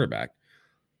starting quarterback.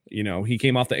 He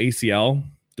came off the ACL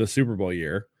the Super Bowl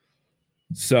year.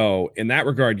 So in that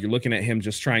regard, you're looking at him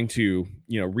just trying to,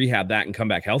 rehab that and come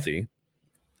back healthy.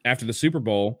 After the Super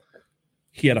Bowl,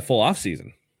 he had a full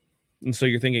offseason. And so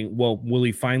you're thinking, well, will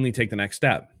he finally take the next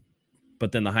step?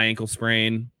 But then the high ankle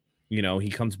sprain, he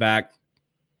comes back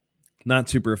not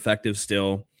super effective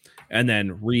still, and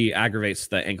then re-aggravates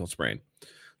the ankle sprain.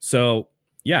 So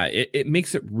yeah, it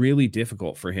makes it really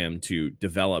difficult for him to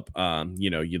develop.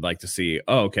 You'd like to see,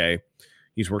 okay,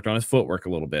 he's worked on his footwork a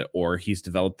little bit, or he's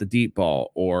developed the deep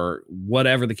ball, or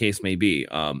whatever the case may be.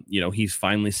 He's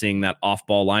finally seeing that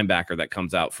off-ball linebacker that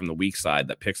comes out from the weak side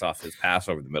that picks off his pass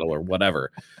over the middle or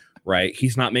whatever, right?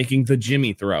 He's not making the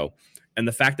Jimmy throw. And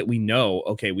the fact that we know,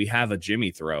 okay, we have a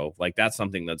Jimmy throw, like that's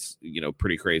something that's,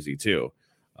 pretty crazy too,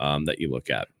 that you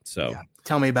look at. So yeah.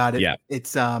 Tell me about it. Yeah.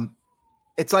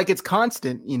 It's like it's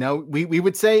constant. We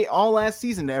would say all last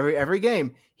season, every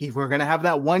game, we're going to have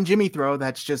that one Jimmy throw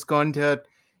that's just going to,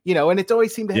 and it's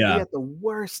always seemed to be at the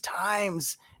worst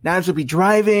times. Niners would be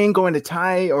driving, going to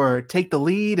tie or take the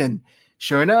lead. And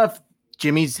sure enough,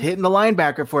 Jimmy's hitting the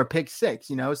linebacker for a pick six,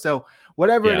 so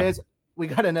whatever it is, we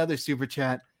got another super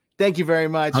chat. Thank you very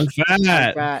much.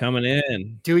 Fat coming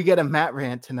in. Do we get a Matt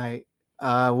rant tonight?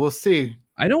 We'll see.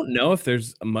 I don't know if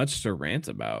there's much to rant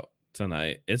about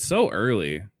tonight. It's so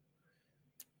early.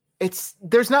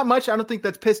 There's not much. I don't think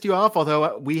that's pissed you off,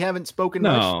 although we haven't spoken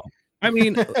much. I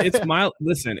mean, it's mild.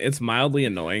 Listen, it's mildly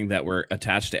annoying that we're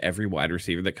attached to every wide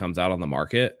receiver that comes out on the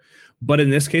market. But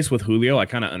in this case with Julio, I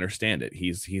kind of understand it.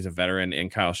 He's a veteran in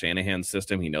Kyle Shanahan's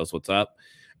system. He knows what's up.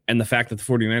 And the fact that the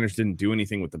 49ers didn't do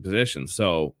anything with the position.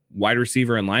 So wide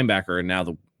receiver and linebacker are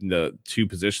now the two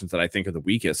positions that I think are the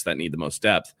weakest that need the most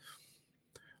depth.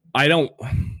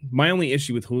 My only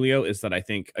issue with Julio is that I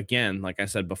think, again, like I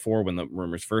said before, when the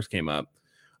rumors first came up,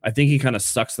 I think he kind of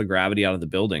sucks the gravity out of the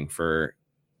building for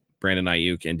Brandon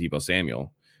Ayuk and Deebo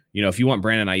Samuel. If you want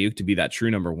Brandon Ayuk to be that true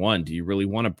number one, do you really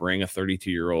want to bring a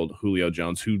 32-year-old Julio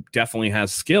Jones who definitely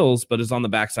has skills, but is on the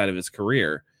backside of his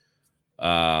career?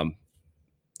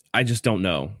 I just don't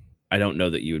know. I don't know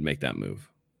that you would make that move.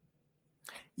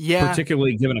 Yeah.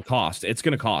 Particularly given a cost. It's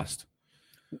going to cost.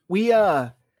 We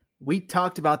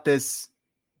talked about this.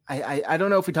 I don't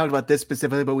know if we talked about this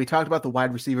specifically, but we talked about the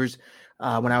wide receivers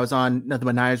when I was on Nothing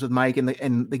But Niners with Mike and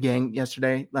the gang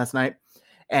last night.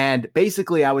 And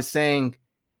basically I was saying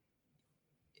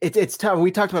it's tough.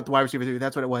 We talked about the wide receivers.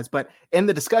 That's what it was. But in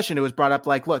the discussion, it was brought up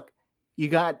like, look, you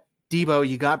got Deebo,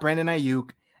 you got Brandon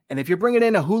Ayuk. And if you're bringing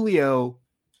in a Julio,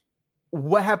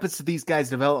 what happens to these guys'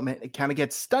 development? It kind of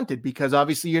gets stunted because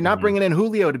obviously you're not bringing in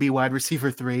Julio to be wide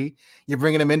receiver 3. You're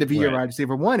bringing him in to be your wide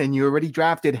receiver 1, and you already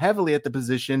drafted heavily at the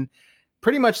position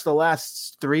pretty much the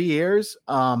last 3 years.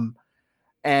 And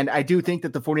I do think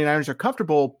that the 49ers are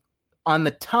comfortable on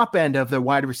the top end of their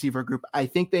wide receiver group. I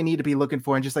think they need to be looking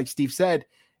for, and just like Steve said,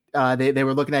 they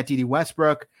were looking at D.D.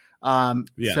 Westbrook.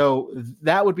 So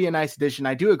that would be a nice addition.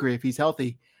 I do agree if he's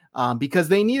healthy, because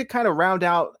they need to kind of round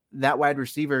out that wide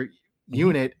receiver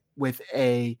unit with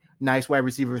a nice wide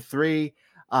receiver 3.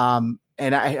 And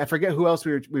I forget who else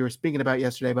we were speaking about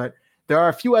yesterday, but there are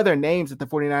a few other names that the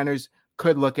 49ers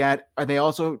could look at. Are they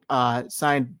also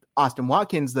signed Austin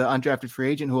Watkins, the undrafted free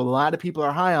agent, who a lot of people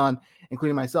are high on,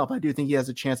 including myself. I do think he has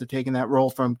a chance of taking that role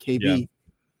from KB.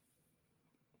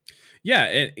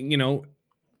 Yeah.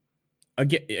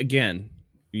 Again,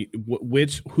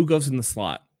 who goes in the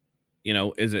slot?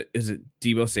 Is it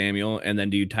Deebo Samuel, and then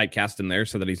do you typecast him there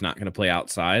so that he's not going to play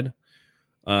outside?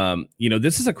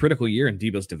 This is a critical year in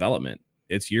Deebo's development.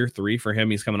 It's year 3 for him.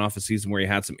 He's coming off a season where he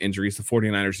had some injuries. The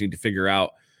 49ers need to figure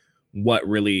out what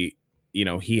really,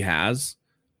 he has,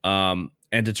 and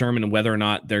determine whether or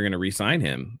not they're going to re-sign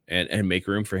him and make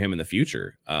room for him in the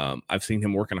future. I've seen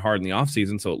him working hard in the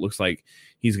offseason, so it looks like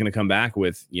he's going to come back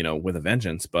with a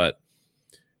vengeance. But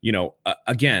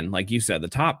again, like you said, the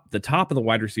top of the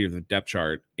wide receiver, the depth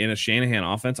chart in a Shanahan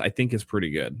offense, I think is pretty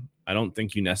good. I don't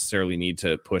think you necessarily need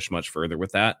to push much further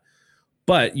with that,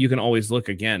 but you can always look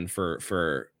again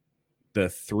for the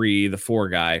 3, the 4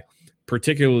 guy,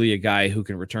 particularly a guy who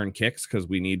can return kicks, because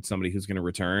we need somebody who's going to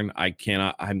return.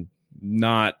 I'm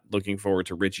not looking forward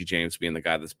to Richie James being the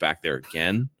guy that's back there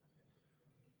again.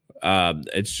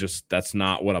 It's just, that's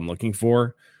not what I'm looking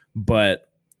for. But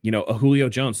a Julio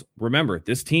Jones, remember,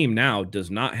 this team now does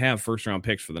not have first-round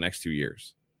picks for the next 2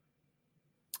 years.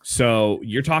 So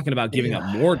you're talking about giving up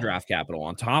more draft capital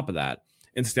on top of that,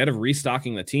 instead of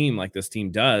restocking the team like this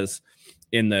team does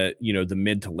in the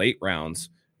mid to late rounds.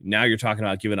 Now you're talking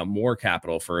about giving up more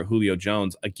capital for a Julio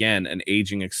Jones, again, an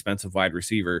aging, expensive wide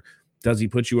receiver. Does he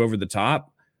put you over the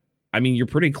top? I mean, you're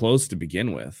pretty close to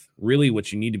begin with. Really,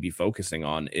 what you need to be focusing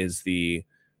on is the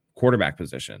quarterback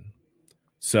position.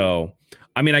 So,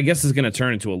 I mean, I guess it's going to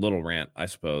turn into a little rant, I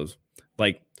suppose.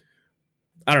 Like,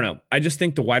 I don't know. I just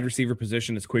think the wide receiver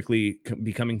position is quickly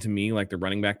becoming, to me, like the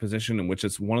running back position, in which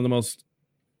it's one of the most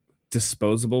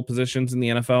disposable positions in the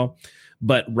NFL.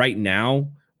 But right now,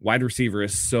 wide receiver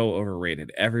is so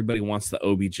overrated. Everybody wants the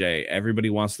OBJ. Everybody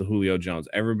wants the Julio Jones.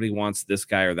 Everybody wants this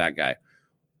guy or that guy.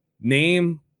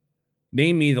 Name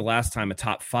me the last time a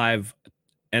top 5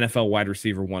 NFL wide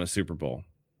receiver won a Super Bowl.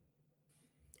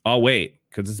 I'll wait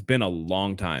because it's been a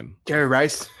long time. Jerry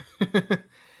Rice.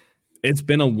 It's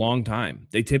been a long time.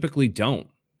 They typically don't.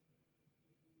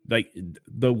 Like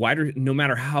no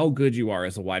matter how good you are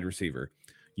as a wide receiver,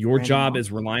 your job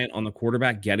is reliant on the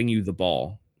quarterback getting you the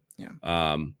ball.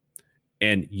 Yeah.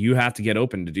 And you have to get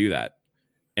open to do that.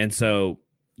 And so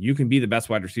you can be the best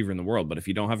wide receiver in the world, but if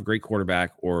you don't have a great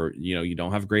quarterback, or you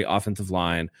don't have a great offensive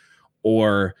line,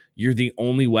 or you're the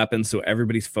only weapon, so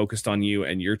everybody's focused on you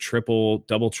and you're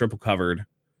double, triple covered,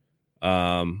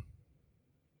 I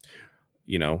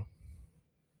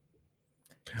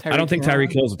don't think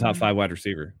Tyreek Hill's a top 5 wide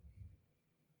receiver.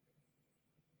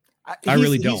 I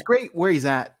really don't. He's great where he's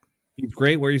at. He's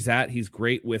great where he's at. He's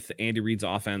great with Andy Reid's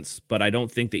offense, but I don't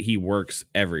think that he works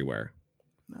everywhere.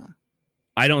 No.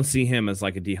 I don't see him as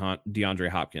like a DeAndre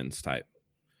Hopkins type.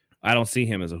 I don't see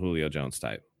him as a Julio Jones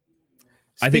type.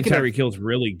 I think Tyreek Hill's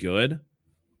really good,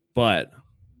 but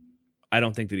I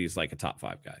don't think that he's like a top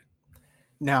 5 guy.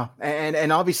 No,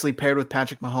 and obviously paired with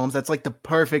Patrick Mahomes, that's like the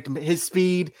perfect, his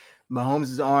speed,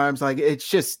 Mahomes' arms, like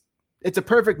it's a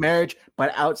perfect marriage.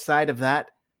 But outside of that,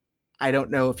 I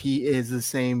don't know if he is the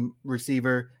same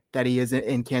receiver that he is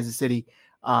in Kansas City.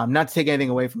 Not to take anything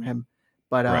away from him,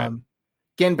 but right.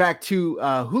 Getting back to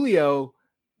Julio,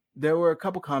 there were a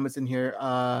couple comments in here.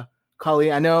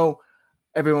 Cully, I know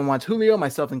everyone wants Julio,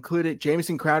 myself included.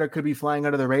 Jamison Crowder could be flying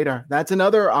under the radar. That's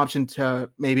another option to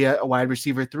maybe a wide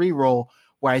receiver 3 role,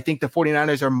 where I think the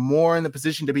 49ers are more in the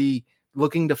position to be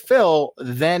looking to fill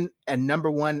than a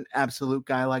number 1 absolute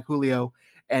guy like Julio.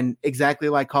 And exactly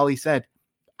like Cully said,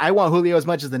 I want Julio as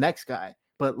much as the next guy,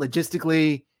 but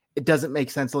logistically, it doesn't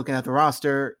make sense looking at the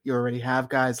roster. You already have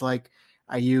guys like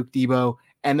Ayuk, Debo,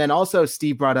 and then also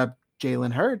Steve brought up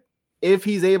Jalen Hurd. If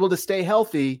he's able to stay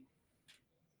healthy,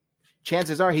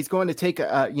 chances are he's going to take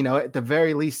at the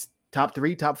very least top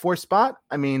 3, top 4 spot.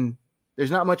 I mean,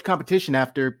 there's not much competition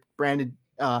after Brandon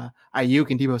Ayuk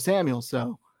and Debo Samuel.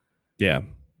 So, yeah.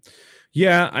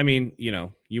 I mean,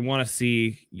 you want to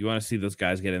see those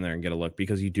guys get in there and get a look,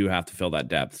 because you do have to fill that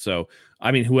depth. So,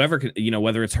 I mean, whoever can,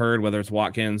 whether it's Hurd, whether it's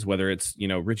Watkins, whether it's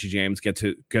Richie James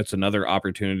gets another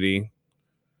opportunity.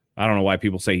 I don't know why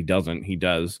people say he doesn't. He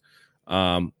does.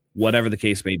 Whatever the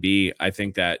case may be, I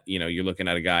think that you're looking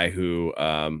at a guy who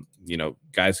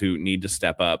guys who need to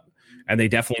step up, and they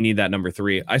definitely need that number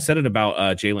 3. I said it about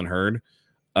Jalen Hurd.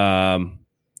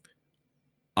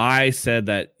 I said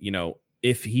that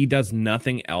if he does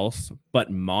nothing else but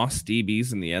moss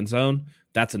DBs in the end zone,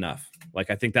 that's enough.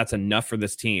 Like, I think that's enough for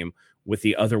this team with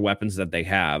the other weapons that they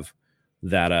have,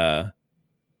 that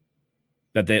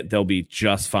they'll be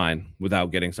just fine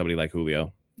without getting somebody like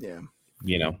Julio. Yeah.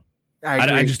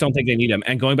 I just don't think they need him.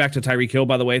 And going back to Tyreek Hill,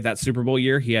 by the way, that Super Bowl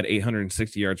year, he had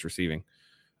 860 yards receiving.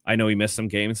 I know he missed some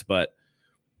games, but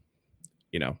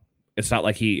it's not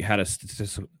like he had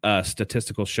a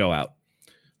statistical show out.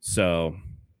 So,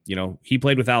 he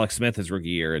played with Alex Smith his rookie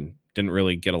year and didn't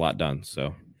really get a lot done.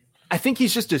 So I think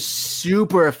he's just a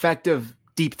super effective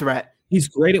deep threat. He's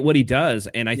great at what he does.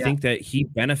 And I think that he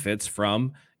benefits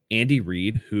from Andy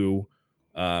Reid, who,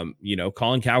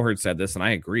 Colin Cowherd said this, and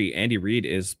I agree. Andy Reid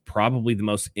is probably the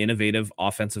most innovative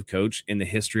offensive coach in the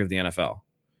history of the NFL.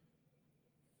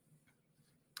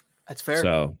 That's fair.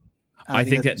 So I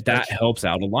think that helps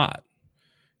out a lot,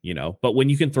 but when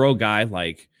you can throw a guy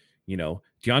like,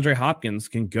 DeAndre Hopkins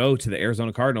can go to the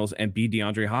Arizona Cardinals and be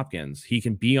DeAndre Hopkins. He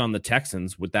can be on the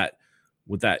Texans with that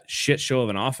shit show of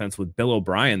an offense with Bill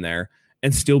O'Brien there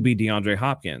and still be DeAndre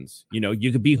Hopkins.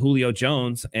 You could be Julio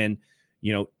Jones and,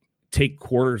 take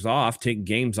quarters off, take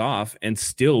games off, and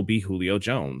still be Julio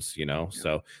Jones,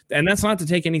 So, and that's not to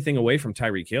take anything away from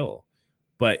Tyreek Hill,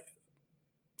 but,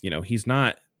 he's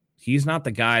not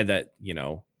the guy that,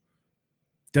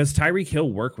 does Tyreek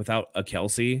Hill work without a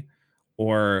Kelsey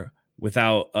or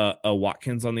without a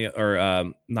Watkins on the,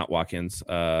 or not Watkins,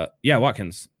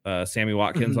 Watkins, Sammy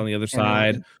Watkins on the other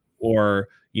side, or,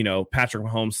 Patrick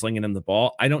Mahomes slinging him the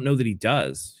ball? I don't know that he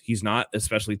does. He's not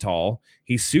especially tall.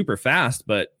 He's super fast,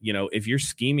 but if you're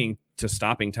scheming to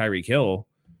stopping Tyreek Hill,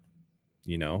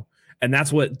 and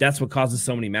that's what causes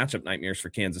so many matchup nightmares for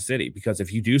Kansas City, because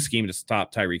if you do scheme to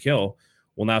stop Tyreek Hill,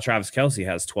 well, now Travis Kelce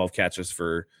has 12 catches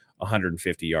for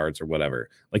 150 yards or whatever.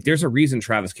 Like, there's a reason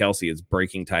Travis Kelce is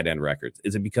breaking tight end records.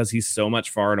 Is it because he's so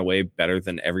much far and away better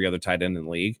than every other tight end in the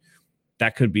league?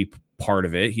 That could be part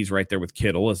of it. He's right there with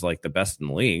Kittle as like the best in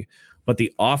the league, but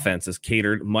the offense is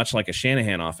catered much like a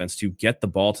Shanahan offense to get the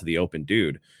ball to the open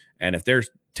dude. And if they're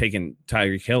taking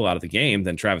Tyreek Hill out of the game,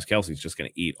 then Travis Kelce's just going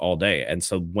to eat all day. And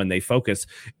so when they focus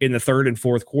in the third and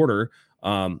fourth quarter,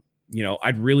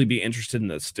 I'd really be interested in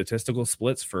the statistical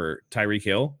splits for Tyreek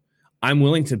Hill. I'm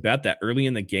willing to bet that early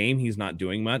in the game, he's not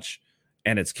doing much,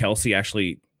 and it's Kelce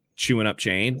actually chewing up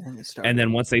chain. And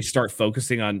then once they start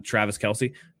focusing on Travis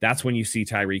Kelce, that's when you see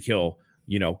Tyreek Hill,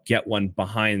 get one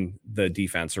behind the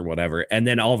defense or whatever. And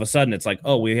then all of a sudden it's like,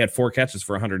 oh, we had 4 catches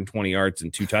for 120 yards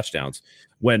and 2 touchdowns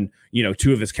when,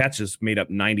 2 of his catches made up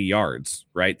 90 yards,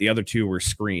 right? The other 2 were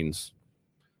screens.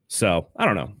 So I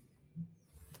don't know.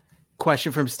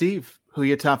 Question from Steve. Who are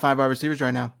your top 5 wide receivers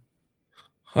right now?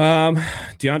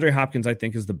 DeAndre Hopkins, I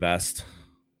think, is the best.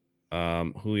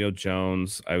 Julio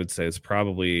Jones, I would say, is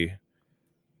probably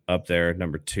up there,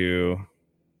 number 2.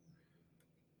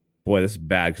 Boy, this is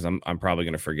bad because I'm probably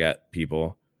going to forget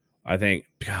people. I think,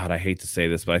 God, I hate to say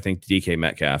this, but I think DK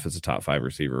Metcalf is a top 5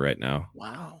 receiver right now.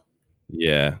 Wow.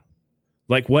 Yeah.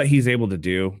 Like what he's able to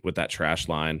do with that trash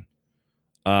line.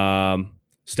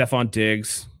 Stephon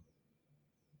Diggs,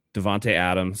 Devontae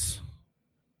Adams.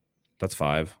 That's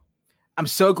 5. I'm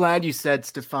so glad you said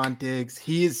Stephon Diggs.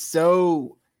 He is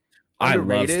so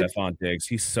underrated. I love Stephon Diggs.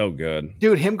 He's so good.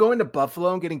 Dude, him going to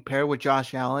Buffalo and getting paired with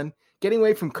Josh Allen, getting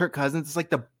away from Kirk Cousins, is like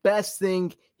the best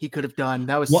thing he could have done.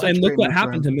 That was and look what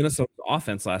happened to Minnesota's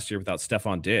offense last year without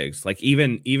Stephon Diggs. Like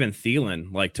even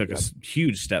Thielen took a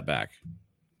huge step back.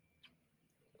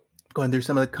 Going through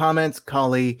some of the comments,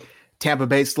 Collie, Tampa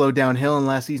Bay slowed down Hill in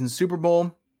last season's Super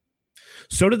Bowl.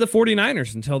 So did the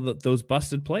 49ers until those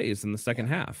busted plays in the second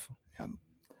half.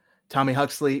 Tommy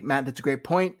Huxley, Matt, that's a great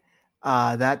point.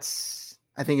 I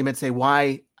think you meant to say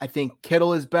why I think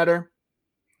Kittle is better.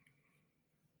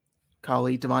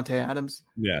 Collie, Devontae Adams.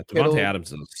 Yeah, Devontae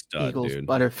Adams is a stud, Eagles, dude.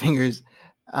 Butterfingers.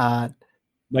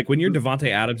 Like when you're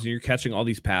Devontae Adams and you're catching all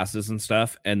these passes and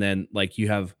stuff, and then like you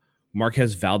have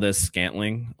Marquez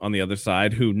Valdez-Scantling on the other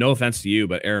side, who, no offense to you,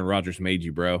 but Aaron Rodgers made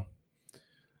you, bro.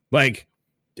 Like,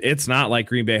 it's not like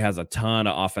Green Bay has a ton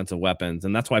of offensive weapons.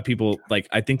 And that's why people, like,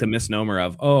 I think the misnomer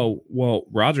of, oh, well,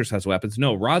 Rodgers has weapons.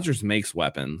 No, Rodgers makes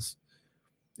weapons.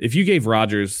 If you gave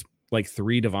Rodgers like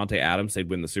 3 Devontae Adams, they'd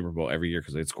win the Super Bowl every year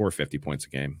because they'd score 50 points a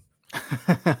game.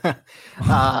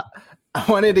 I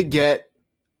wanted to get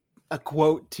a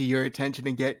quote to your attention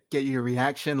and get your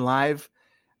reaction live.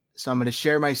 So I'm going to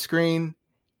share my screen.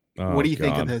 What do you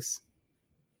think of this?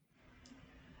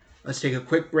 Let's take a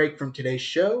quick break from today's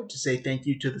show to say thank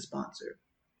you to the sponsor.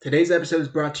 Today's episode is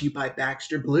brought to you by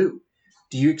Baxter Blue.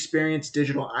 Do you experience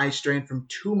digital eye strain from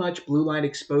too much blue light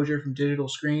exposure from digital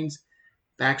screens?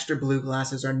 Baxter Blue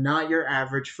glasses are not your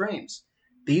average frames.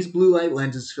 These blue light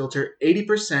lenses filter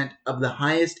 80% of the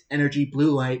highest energy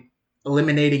blue light,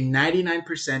 eliminating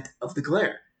 99% of the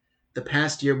glare. The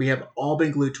past year, we have all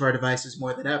been glued to our devices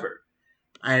more than ever.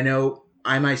 I know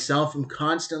I myself am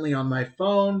constantly on my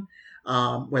phone,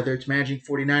 whether it's managing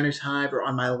 49ers Hive or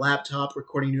on my laptop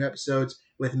recording new episodes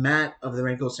with Matt of the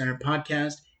Wrinkle Center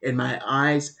podcast, and my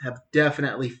eyes have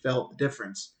definitely felt the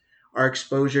difference. Our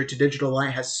exposure to digital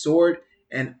light has soared,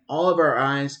 and all of our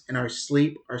eyes and our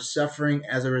sleep are suffering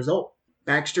as a result.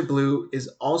 Baxter Blue is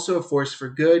also a force for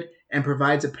good and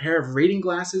provides a pair of reading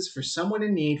glasses for someone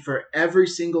in need for every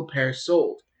single pair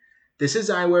sold. This is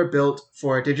eyewear built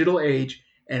for a digital age,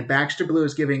 and Baxter Blue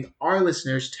is giving our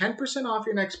listeners 10% off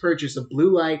your next purchase of blue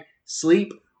light,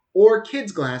 sleep, or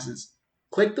kids glasses.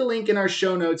 Click the link in our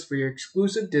show notes for your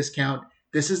exclusive discount.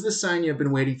 This is the sign you have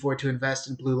been waiting for to invest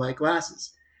in blue light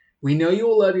glasses. We know you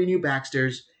will love your new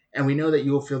Baxters, and we know that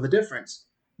you will feel the difference.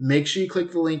 Make sure you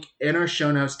click the link in our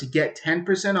show notes to get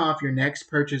 10% off your next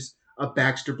purchase of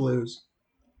Baxter Blues.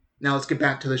 Now let's get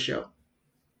back to the show.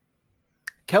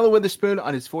 Keller Witherspoon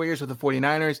on his 4 years with the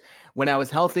 49ers. When I was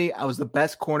healthy, I was the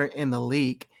best corner in the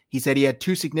league. He said he had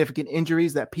 2 significant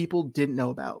injuries that people didn't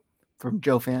know about. From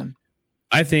Joe Fan.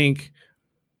 I think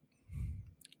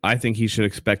he should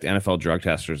expect NFL drug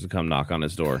testers to come knock on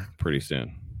his door pretty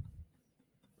soon.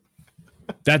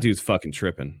 That dude's fucking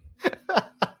tripping.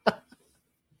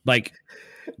 Like,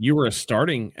 you were a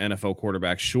starting NFL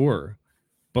quarterback, sure,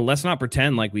 but let's not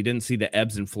pretend like we didn't see the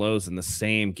ebbs and flows in the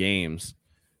same games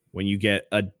when you get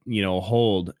a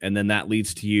hold, and then that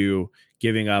leads to you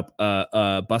giving up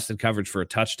a busted coverage for a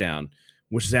touchdown,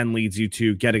 which then leads you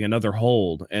to getting another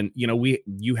hold. And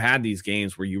you had these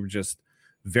games where you were just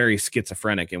very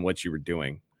schizophrenic in what you were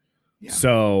doing. Yeah.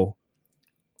 So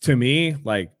to me,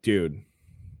 like, dude,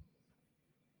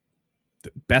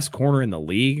 the best corner in the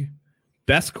league.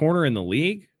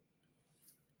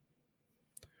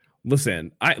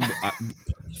 Listen, I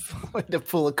to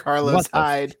pull a Carlos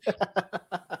Hyde.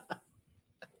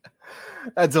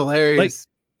 That's hilarious.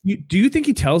 Like, do you think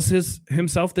he tells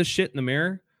himself this shit in the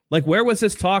mirror? Like, where was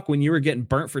this talk when you were getting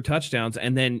burnt for touchdowns,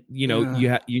 and then you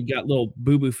got little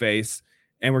boo boo face,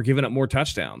 and we're giving up more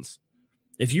touchdowns?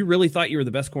 If you really thought you were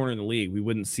the best corner in the league, we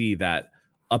wouldn't see that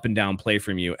up and down play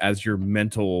from you as your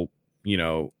mental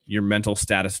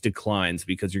status declines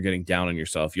because you're getting down on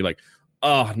yourself. You're like,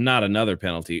 oh, not another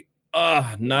penalty.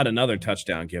 Oh, not another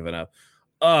touchdown given up.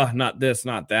 Oh, not this,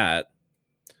 not that.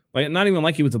 Like, not even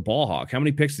like he was a ball hawk. How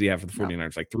many picks did he have for the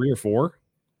 49ers? Like 3 or 4?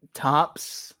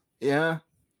 Tops. Yeah.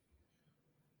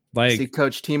 Like, see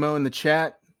Coach Timo in the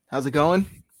chat. How's it going?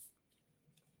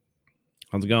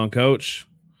 How's it going, Coach?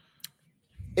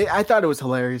 I thought it was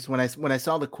hilarious when I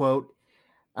saw the quote.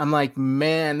 I'm like,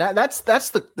 man, that's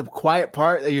the quiet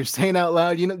part that you're saying out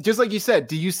loud. You know, just like you said,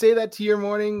 do you say that to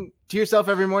yourself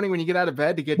every morning when you get out of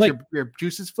bed to get your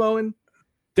juices flowing?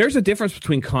 There's a difference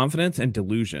between confidence and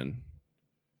delusion.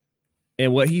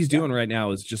 And what he's doing right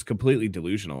now is just completely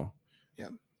delusional. Yeah.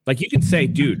 Like, you could say,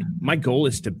 dude, my goal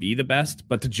is to be the best,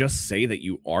 but to just say that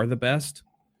you are the best,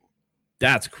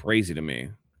 that's crazy to me.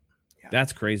 Yeah.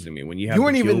 That's crazy to me. When you have you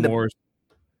weren't even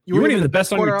the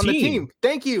best corner on the team.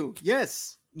 Thank you.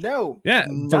 Yes. No. Yeah.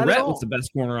 Verrett was the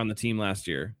best corner on the team last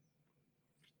year.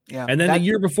 Yeah. And then the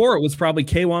year before, it was probably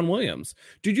K'Wan Williams.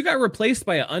 Dude, you got replaced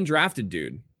by an undrafted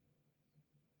dude.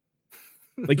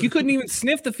 Like, you couldn't even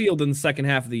sniff the field in the second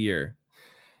half of the year.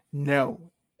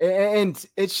 No. And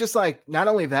it's just like, not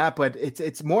only that, but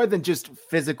it's more than just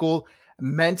physical.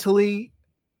 Mentally,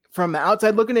 from the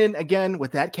outside looking in, again,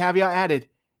 with that caveat added,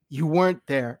 you weren't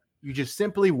there. You just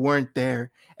simply weren't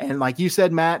there. And like you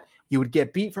said, Matt, you would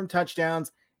get beat from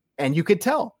touchdowns, and you could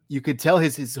tell. You could tell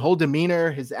his whole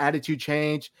demeanor, his attitude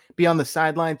change, be on the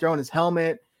sideline throwing his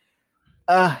helmet.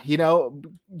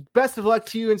 Best of luck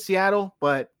to you in Seattle,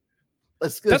 but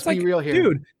let's be real here.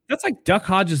 Dude, that's like Duck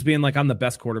Hodges being like, I'm the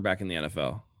best quarterback in the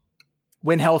NFL.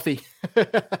 When healthy.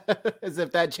 As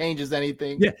if that changes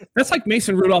anything. Yeah, that's like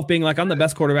Mason Rudolph being like, I'm the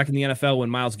best quarterback in the NFL when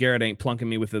Myles Garrett ain't plunking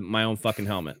me with my own fucking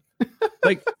helmet.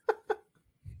 Like,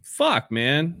 fuck,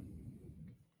 man.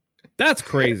 That's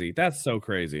crazy. That's so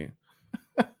crazy.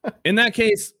 In that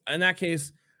case,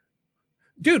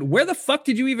 dude, where the fuck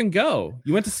did you even go?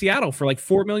 You went to Seattle for like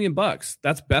 $4 million.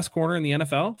 That's best corner in the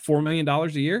NFL. $4 million a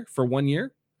year for 1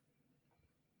 year.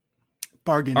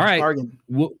 Bargain. All right. Bargain.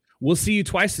 We'll see you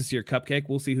twice this year, Cupcake.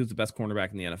 We'll see who's the best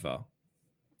cornerback in the NFL.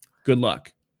 Good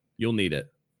luck. You'll need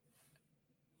it.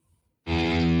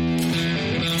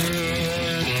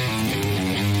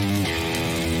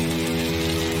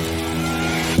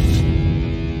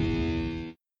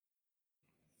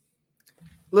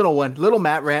 Little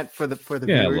Matt rant for the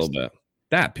viewers. A little bit.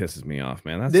 That pisses me off,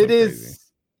 man. That's crazy.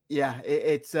 Yeah,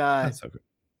 it's That's so good.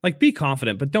 Like, be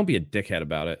confident, but don't be a dickhead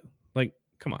about it. Like,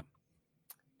 come on.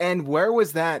 And where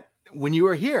was that when you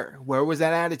were here? Where was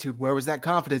that attitude? Where was that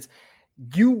confidence?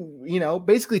 You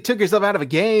basically took yourself out of a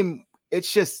game.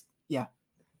 It's just, yeah.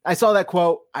 I saw that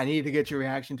quote. I needed to get your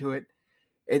reaction to it.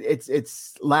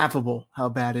 It's laughable how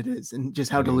bad it is and just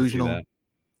how delusional.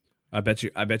 I bet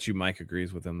you Mike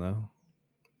agrees with him though.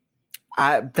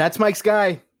 That's Mike's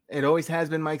guy. It always has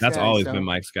been Mike's guy. That's always been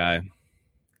Mike's guy.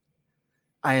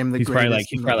 I am the he's greatest.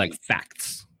 He's probably like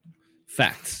facts.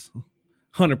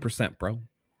 100%, bro.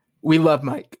 We love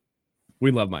Mike.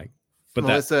 But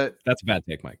Melissa, that's a bad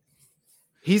take, Mike.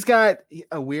 He's got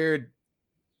a weird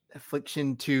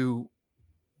affliction to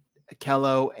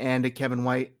Kello and to Kevin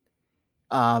White.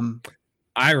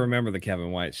 I remember the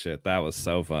Kevin White shit. That was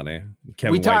so funny.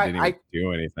 Kevin White didn't even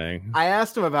do anything. I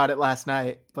asked him about it last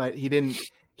night, but he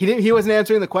wasn't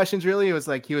answering the questions really. It was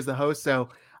like he was the host. So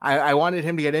I wanted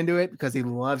him to get into it because he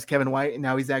loves Kevin White. And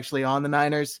now he's actually on the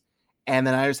Niners. And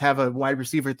the Niners have a wide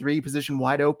receiver 3 position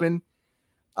wide open.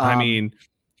 I mean,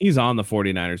 he's on the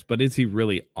 49ers, but is he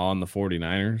really on the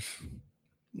 49ers?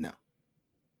 No.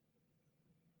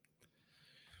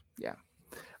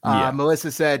 Yeah.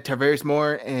 Melissa said Tarvarius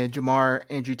Moore and Jamar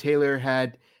Andrew Taylor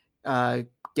had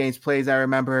games plays. I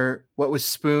remember what was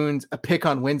Spoon's a pick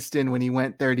on Winston when he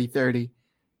went 30-30.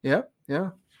 Yep. Yeah.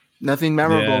 Nothing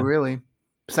memorable really.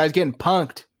 Besides getting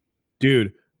punked.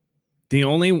 Dude, the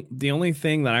only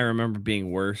thing that I remember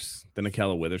being worse than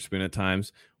Ahkello Witherspoon at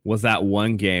times was that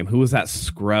one game. Who was that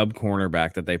scrub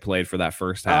cornerback that they played for that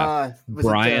first half?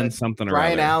 Brian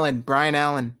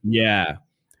Allen. Yeah.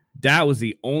 That was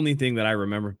the only thing that I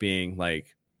remember being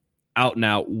like out and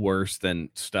out worse than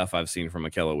stuff I've seen from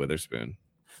Ahkello Witherspoon.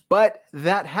 But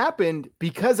that happened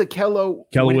because Ahkello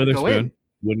Witherspoon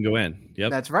wouldn't go in.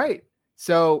 Yep. That's right.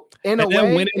 So then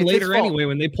went in later anyway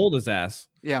when they pulled his ass.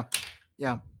 Yeah.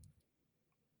 Yeah.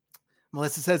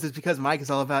 Melissa says it's because Mike is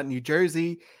all about New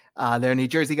Jersey. They're New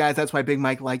Jersey guys. That's why Big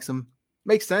Mike likes them.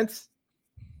 Makes sense.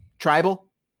 Tribal.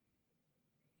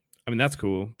 I mean, that's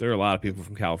cool. There are a lot of people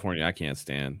from California I can't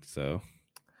stand. So,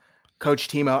 Coach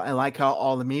Timo, I like how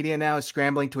all the media now is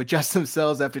scrambling to adjust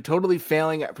themselves after totally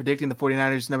failing at predicting the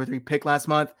 49ers number 3 pick last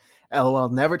month. LOL,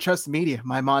 never trust the media.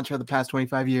 My mantra the past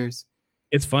 25 years.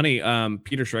 it's funny.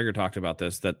 Peter Schrager talked about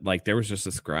this, that like there was just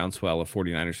this groundswell of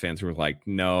 49ers fans who were like,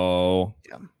 no,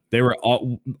 they were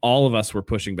all of us were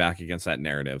pushing back against that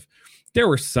narrative. There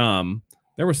were some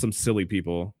silly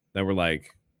people that were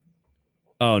like,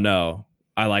 oh no,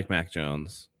 I like Mac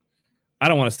Jones. I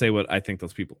don't want to say what I think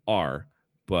those people are,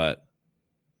 but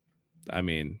I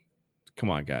mean, come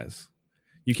on, guys.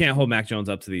 You can't hold Mac Jones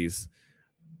up to these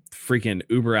freaking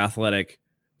uber athletic,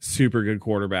 super good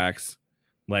quarterbacks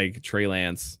like Trey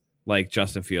Lance, like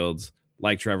Justin Fields,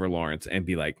 like Trevor Lawrence, and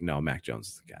be like, no, Mac Jones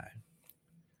is the guy.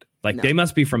 Like, no. They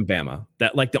must be from Bama.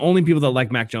 That, like, the only people that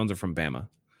like Mac Jones are from Bama.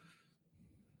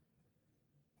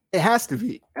 It has to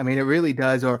be. I mean, it really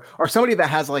does. Or somebody that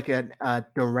has like a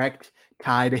direct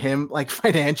tie to him, like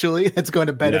financially, that's going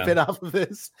to benefit off of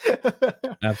this.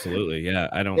 Absolutely. Yeah.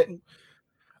 I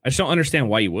just don't understand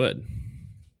why you would.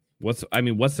 What's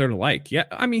there to like? Yeah.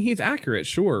 I mean, he's accurate,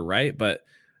 sure. Right. But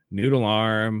noodle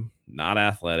arm, not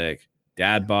athletic,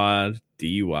 dad bod,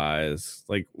 DUIs.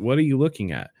 Like, what are you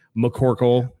looking at?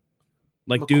 McCorkle.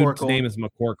 Like, dude's name is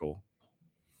McCorkle.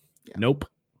 Yeah. Nope.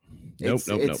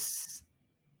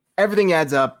 Everything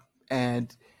adds up,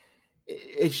 and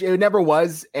it never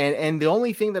was. And the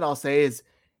only thing that I'll say is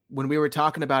when we were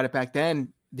talking about it back then,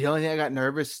 the only reason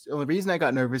I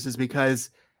got nervous is because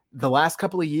the last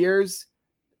couple of years,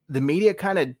 the media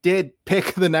kind of did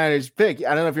pick the Niners pick.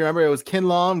 I don't know if you remember, it was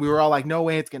Kinlaw. We were all like, no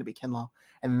way it's going to be Kinlaw.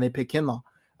 And then they picked Kinlaw.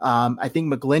 I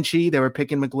think McGlinchey, they were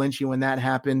picking McGlinchey when that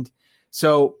happened.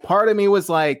 So part of me was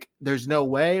like, there's no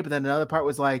way. But then another part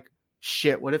was like,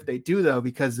 shit, what if they do though?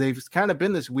 Because they've kind of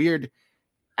been this weird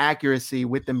accuracy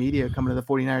with the media coming to the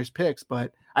 49ers picks.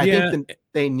 But I think that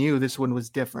they knew this one was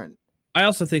different. I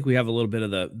also think we have a little bit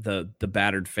of the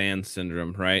battered fan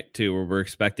syndrome, right? Too, where we're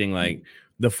expecting like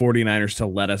the 49ers to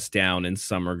let us down in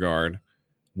some regard,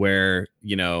 where,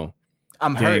 you know,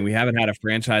 we haven't had a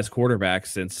franchise quarterback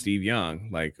since Steve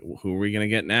Young. Like, who are we going to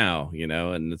get now? You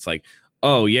know, and it's like,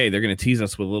 oh, yay, they're going to tease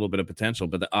us with a little bit of potential.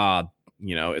 But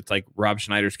you know, it's like Rob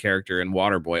Schneider's character in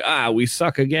Waterboy. We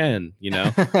suck again, you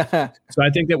know? So I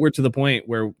think that we're to the point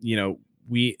where, you know,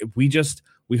 we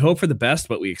hope for the best,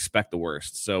 but we expect the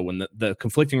worst. So when the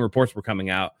conflicting reports were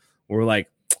coming out, we're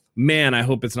like, man, I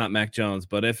hope it's not Mac Jones.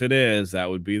 But if it is, that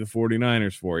would be the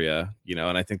 49ers for you, you know?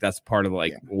 And I think that's part of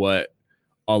like what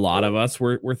a lot of us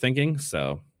were thinking.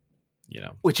 So, you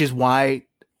know. Which is why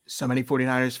so many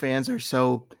 49ers fans are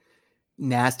so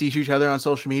nasty to each other on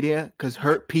social media, because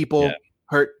hurt people,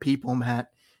 Matt.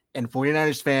 And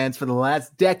 49ers fans for the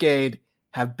last decade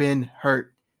have been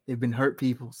hurt. They've been hurt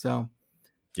people. So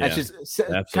that's just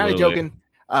kind of joking.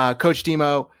 Coach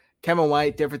Timo, Kevin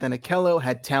White, different than Akello,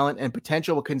 had talent and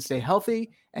potential, but couldn't stay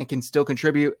healthy and can still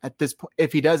contribute at this point.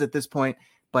 If he does at this point,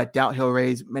 but doubt he'll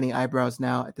raise many eyebrows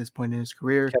now at this point in his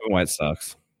career. Kevin White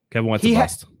sucks. Kevin White's the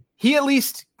best. He at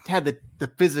least had the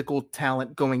physical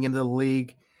talent going into the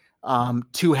league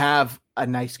to have a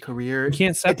nice career. He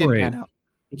can't separate.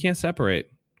 He can't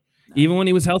separate. No. Even when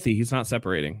he was healthy, he's not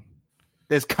separating.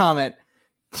 This comment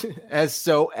as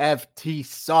so FT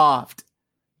soft.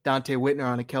 Dante Whitner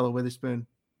on Akello Witherspoon.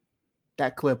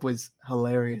 That clip was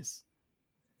hilarious.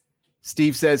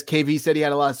 Steve says KV said he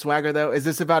had a lot of swagger though. Is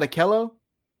this about Akello?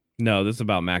 No, this is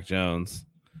about Mac Jones.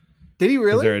 Did he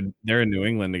really? They're in New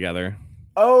England together.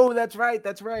 Oh, that's right.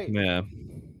 Yeah.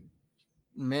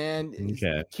 Man,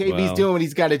 okay. KB's doing what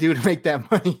he's got to do to make that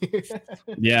money.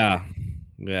 Yeah.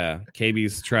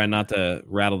 KB's trying not to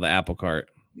rattle the apple cart.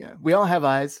 Yeah, we all have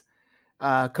eyes.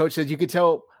 Coach said you could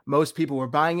tell most people were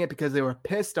buying it because they were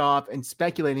pissed off and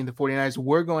speculating the 49ers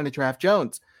were going to draft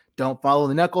Jones. Don't follow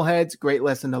the knuckleheads. Great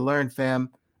lesson to learn,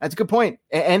 fam. That's a good point.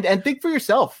 And think for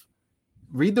yourself.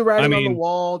 Read the writing on the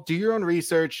wall. Do your own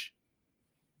research.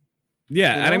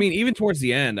 Yeah, and I mean, even towards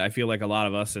the end, I feel like a lot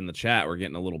of us in the chat were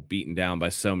getting a little beaten down by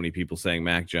so many people saying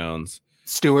Mac Jones.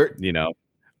 Stewart. You know.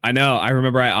 I know. I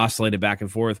remember I oscillated back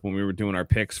and forth when we were doing our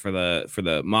picks for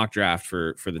the mock draft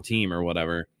for the team or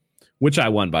whatever, which I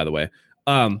won, by the way.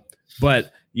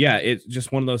 But yeah, it's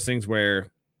just one of those things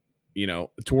where, you know,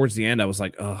 towards the end, I was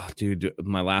like, oh, dude,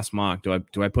 my last mock,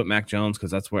 do I put Mac Jones? Because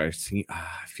that's where I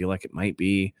feel like it might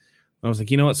be. And I was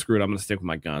like, you know what? Screw it. I'm going to stick with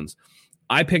my guns.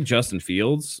 I picked Justin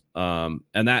Fields. And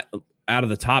that out of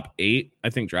the top 8,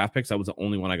 I think draft picks, that was the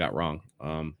only one I got wrong.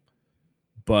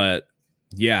 But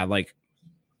yeah, like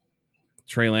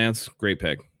Trey Lance, great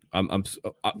pick.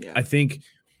 I think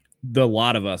a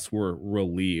lot of us were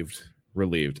relieved.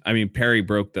 I mean, Perry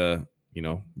broke the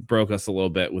broke us a little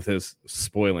bit with his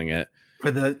spoiling it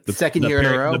for the second year in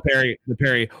a row. The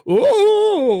Perry.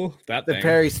 Ooh, that the thing.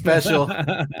 Perry special.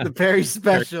 The Perry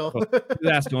special.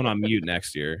 That's going on mute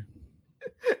next year.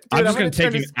 Dude, I'm just going to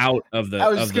take him out of the. I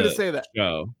was just going to say that.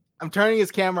 Show. I'm turning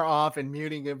his camera off and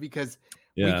muting him because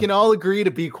we Yeah. can all agree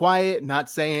to be quiet, not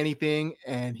say anything,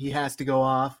 and he has to go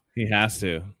off. He has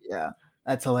to. Yeah,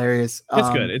 that's hilarious. It's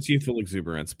good. It's youthful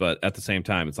exuberance, but at the same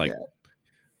time, it's like,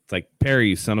 it's like Perry,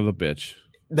 you son of a bitch.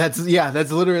 That's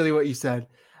literally what you said.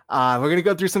 We're gonna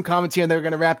go through some comments here, and then we're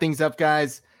gonna wrap things up,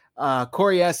 guys.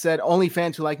 Corey S said, "Only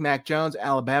fans who like Mac Jones,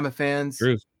 Alabama fans."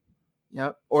 True.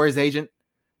 Yep, or his agent.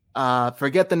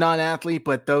 Forget the non-athlete,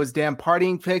 but those damn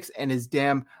partying picks and his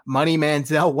damn Money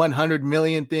Manziel 100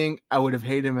 million thing, I would have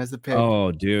hated him as a pick.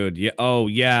 Oh, dude. Yeah. Oh,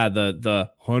 yeah. The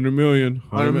 100 million.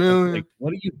 100 million. Like,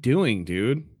 what are you doing,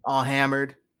 dude? All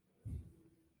hammered.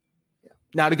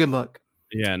 Not a good look.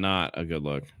 Yeah, not a good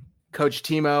look. Coach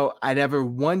Timo, I never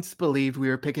once believed we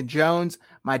were picking Jones.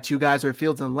 My two guys were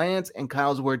Fields and Lance, and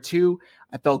Kyle's were too.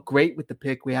 I felt great with the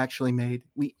pick we actually made.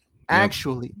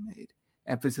 Actually made.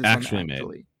 Emphasis on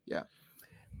actually. Yeah.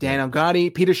 Dan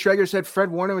Elgadi, Peter Schreger said Fred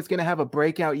Warner was going to have a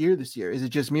breakout year this year. Is it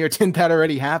just me or didn't that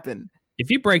already happen? If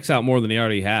he breaks out more than he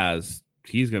already has,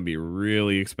 he's going to be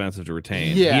really expensive to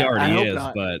retain. Yeah, he already is,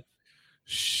 not. But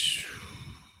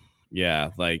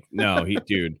yeah, like no,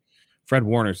 dude, Fred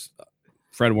Warner's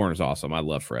awesome. I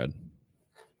love Fred.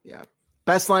 Yeah,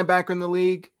 best linebacker in the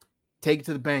league. Take it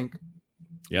to the bank.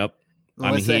 Yep.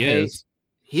 Melissa,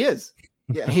 he is.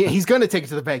 Yeah, he's going to take it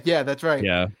to the bank. Yeah, that's right.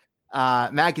 Yeah.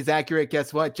 Mac is accurate.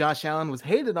 Guess what? Josh Allen was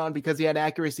hated on because he had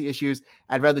accuracy issues.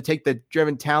 I'd rather take the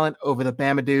driven talent over the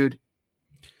Bama dude.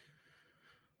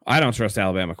 I don't trust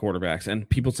Alabama quarterbacks, and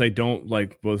people say don't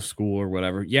like both school or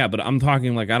whatever. Yeah, but I'm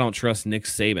talking like I don't trust Nick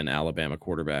Saban Alabama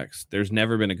quarterbacks. There's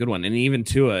never been a good one, and even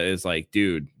Tua is like,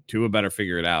 dude, Tua better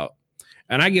figure it out.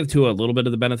 And I give Tua a little bit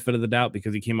of the benefit of the doubt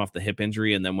because he came off the hip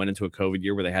injury and then went into a COVID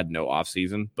year where they had no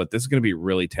offseason. But this is going to be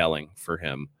really telling for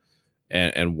him.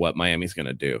 And what Miami's going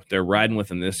to do. They're riding with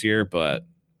him this year, but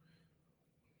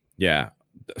yeah.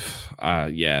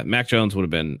 Mac Jones would have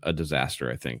been a disaster,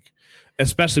 I think,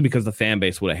 especially because the fan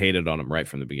base would have hated on him right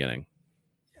from the beginning.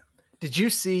 Did you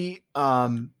see,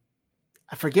 I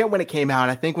forget when it came out.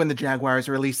 I think when the Jaguars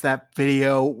released that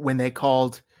video when they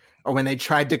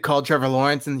tried to call Trevor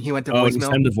Lawrence and he went to voicemail. He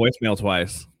sent the voicemail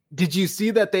twice. Did you see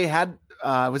that they had,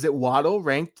 was it Waddle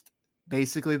ranked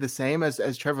basically the same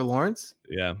as Trevor Lawrence?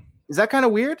 Yeah. Is that kind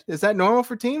of weird? Is that normal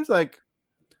for teams? Like,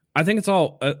 I think it's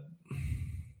all.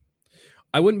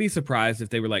 I wouldn't be surprised if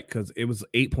they were like, because it was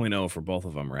 8.0 for both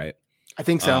of them, right? I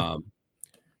think so.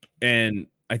 And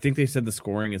I think they said the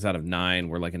scoring is out of 9,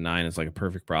 where like a 9 is like a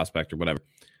perfect prospect or whatever.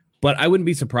 But I wouldn't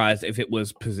be surprised if it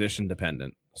was position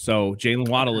dependent. So Jalen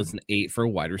Waddle is an 8 for a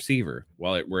wide receiver,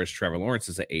 whereas Trevor Lawrence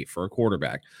is an 8 for a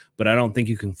quarterback. But I don't think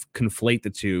you can conflate the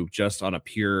two just on a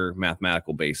pure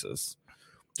mathematical basis.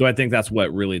 So I think that's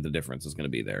what really the difference is going to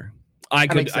be there. I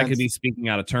could be speaking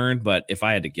out of turn, but if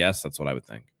I had to guess, that's what I would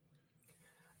think.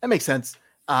 That makes sense.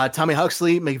 Tommy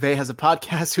Huxley, McVay has a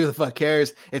podcast. Who the fuck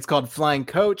cares? It's called Flying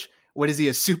Coach. What is he,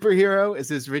 a superhero? Is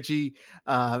this Richie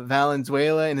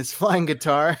Valenzuela and his flying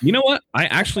guitar? You know what? I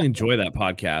actually enjoy that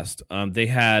podcast. They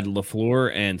had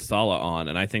LaFleur and Saleh on,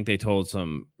 and I think they told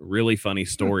some really funny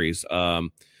stories,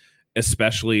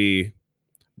 especially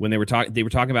when they were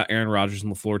talking about Aaron Rodgers,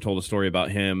 and LaFleur told a story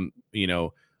about him,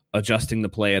 adjusting the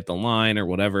play at the line or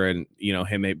whatever, and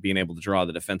him being able to draw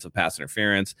the defensive pass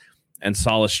interference. And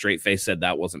Saleh straight face said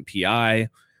that wasn't PI.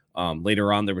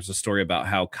 Later on, there was a story about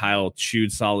how Kyle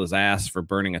chewed Saleh's ass for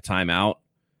burning a timeout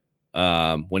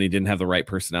when he didn't have the right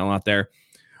personnel out there.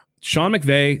 Sean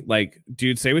McVay, like,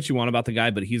 dude, say what you want about the guy,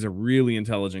 but he's a really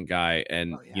intelligent guy.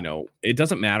 And, it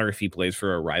doesn't matter if he plays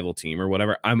for a rival team or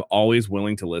whatever. I'm always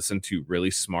willing to listen to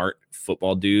really smart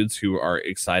football dudes who are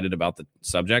excited about the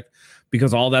subject,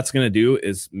 because all that's going to do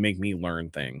is make me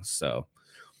learn things. So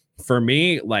for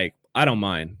me, like, I don't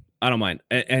mind.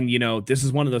 And this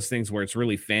is one of those things where it's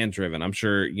really fan driven. I'm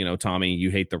sure, Tommy,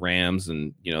 you hate the Rams,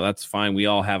 and, that's fine. We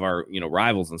all have our,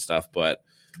 rivals and stuff, but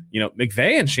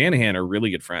McVay and Shanahan are really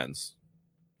good friends.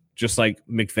 Just like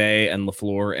McVay and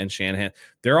LaFleur and Shanahan,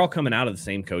 they're all coming out of the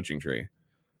same coaching tree.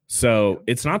 So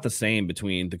it's not the same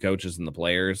between the coaches and the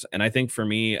players. And I think for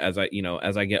me, as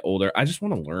I get older, I just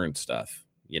want to learn stuff,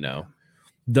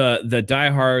 the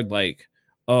diehard, like,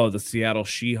 the Seattle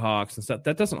Seahawks and stuff,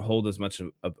 that doesn't hold as much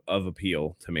of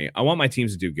appeal to me. I want my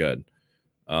teams to do good.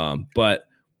 But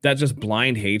that just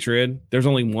blind hatred, there's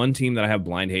only one team that I have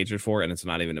blind hatred for, and it's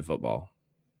not even in football.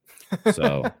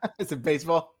 So it's in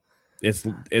baseball. It's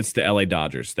the LA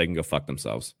Dodgers. They can go fuck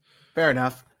themselves. Fair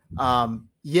enough.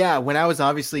 Yeah, when I was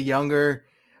obviously younger,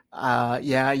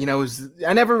 yeah,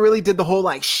 I never really did the whole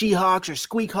like She-Hawks or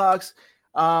Squeak-Hawks.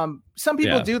 Some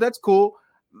people Yeah. do. That's cool.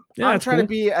 Yeah, I'm it's trying to cool.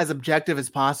 be as objective as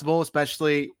possible,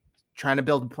 especially trying to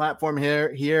build a platform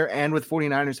here and with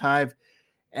 49ers Hive.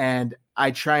 And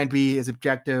I try and be as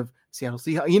objective. Seattle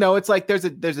Seahawks. It's like there's a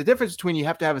difference between you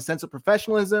have to have a sense of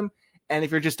professionalism and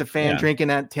if you're just a fan Yeah. drinking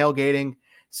at tailgating.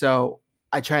 So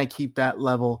I try and keep that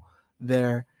level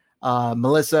there.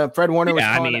 Melissa, Fred Warner was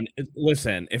Yeah, I calling. mean,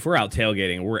 listen, if we're out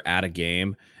tailgating, we're at a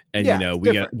game, and Yeah,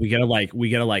 we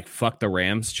gotta like fuck the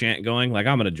Rams chant going. Like,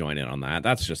 I'm gonna join in on that.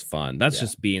 That's just fun. That's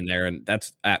just being there, and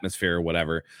that's atmosphere or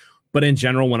whatever. But in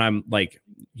general, when I'm like,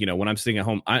 when I'm sitting at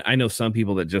home, I know some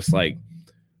people that just like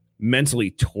mentally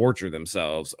torture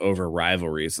themselves over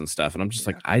rivalries and stuff, and I'm just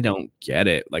like, I don't get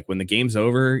it. Like, when the game's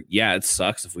over, yeah, it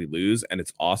sucks if we lose, and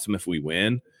it's awesome if we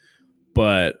win,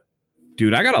 but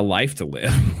dude, I got a life to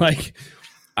live. Like,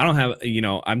 I don't have,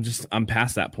 I'm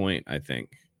past that point, I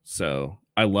think. So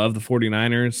I love the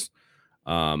 49ers.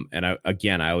 And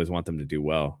I always want them to do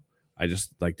well. I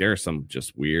just like, there's some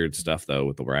just weird stuff though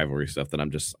with the rivalry stuff that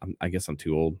I guess I'm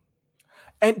too old.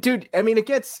 And dude, I mean, it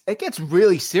gets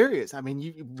really serious. I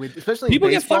mean, especially people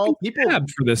in baseball, get fucking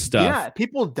stabbed for this stuff. Yeah,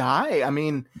 people die. I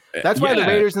mean, that's why the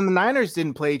Raiders and the Niners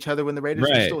didn't play each other when the Raiders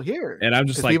were still here. And I'm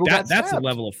just like, that's a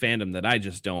level of fandom that I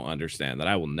just don't understand, that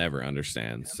I will never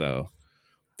understand. Yeah. So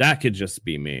that could just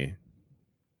be me.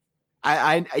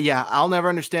 I'll never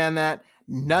understand that.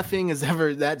 Nothing is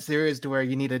ever that serious to where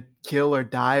you need to kill or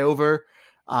die over.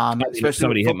 Especially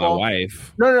somebody hit my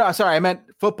wife. No, sorry, I meant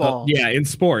football. Yeah, in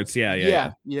sports.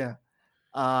 Yeah.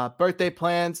 Birthday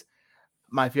plans.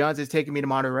 My fiance is taking me to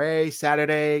Monterey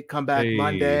Saturday, come back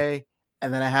Monday,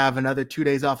 and then I have another 2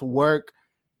 days off of work.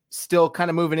 Still kind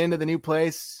of moving into the new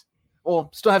place. Well,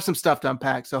 still have some stuff to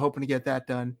unpack, so hoping to get that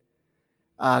done.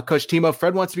 Coach Timo,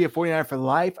 Fred wants to be a 49er for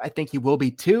life. I think he will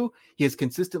be too. He is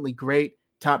consistently great,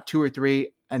 top 2 or 3,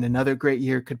 and another great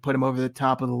year could put him over the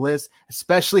top of the list,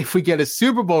 especially if we get a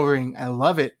Super Bowl ring. I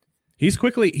love it. He's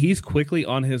quickly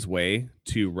on his way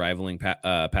to rivaling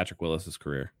Patrick Willis's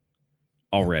career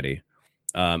already.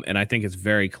 And I think it's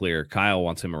very clear Kyle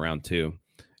wants him around too.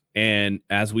 And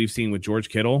as we've seen with George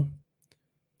Kittle,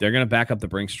 they're going to back up the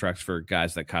Brinks trucks for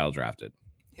guys that Kyle drafted.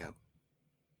 Yeah,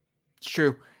 it's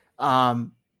true.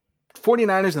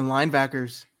 49ers and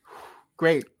linebackers,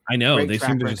 great. I know. Great they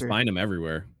seem to record. just find them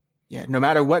everywhere. Yeah, no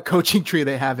matter what coaching tree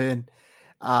they have in.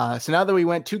 So now that we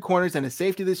went 2 corners and a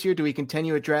safety this year, do we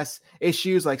continue to address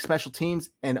issues like special teams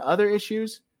and other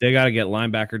issues? They got to get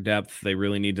linebacker depth. They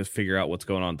really need to figure out what's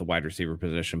going on at the wide receiver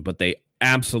position, but they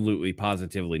absolutely,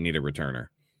 positively need a returner.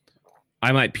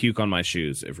 I might puke on my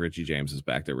shoes if Richie James is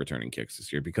back there returning kicks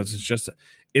this year, because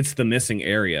it's the missing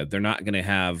area. They're not going to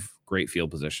have great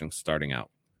field positions starting out.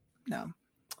 No.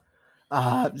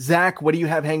 Zach, what do you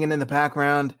have hanging in the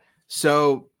background?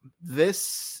 So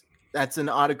that's an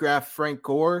autograph Frank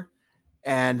Gore,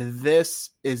 and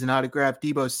this is an autograph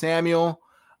Deebo Samuel.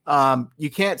 You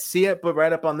can't see it, but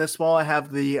right up on this wall, I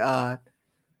have the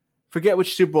forget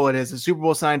which Super Bowl it is. The Super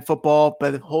Bowl signed football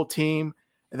by the whole team.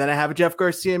 And then I have a Jeff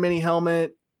Garcia mini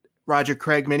helmet, Roger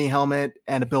Craig mini helmet,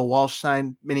 and a Bill Walsh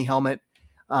signed mini helmet.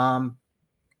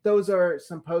 Those are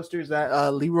some posters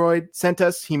that Leroy sent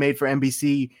us. He made for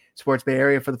NBC Sports Bay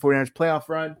Area for the 49ers playoff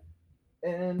run.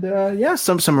 And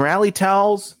some rally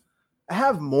towels. I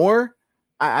have more.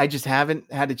 I just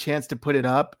haven't had a chance to put it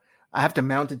up. I have to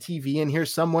mount a TV in here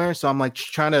somewhere, so I'm like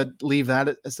trying to leave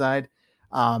that aside.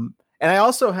 And I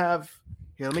also have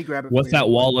here. Let me grab it. What's that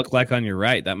wall look like on your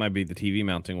right? That might be the TV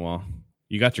mounting wall.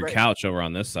 You got your couch over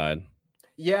on this side.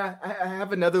 Yeah, I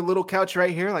have another little couch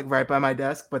right here, like right by my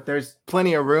desk. But there's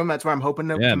plenty of room. That's where I'm hoping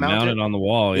to mount it on the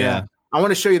wall. Yeah. I want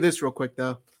to show you this real quick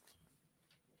though.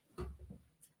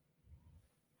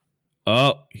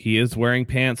 Oh, he is wearing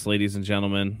pants, ladies and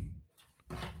gentlemen.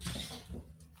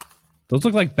 Those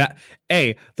look like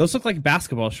those look like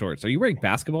basketball shorts. Are you wearing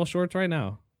basketball shorts right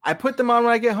now? I put them on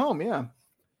when I get home. Yeah.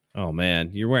 Oh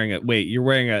man, you're wearing a.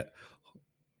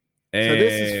 Hey, so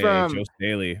this is from Joe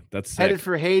Staley. That's sick. Headed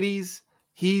for Hades.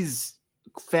 He's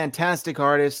a fantastic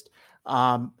artist.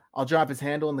 I'll drop his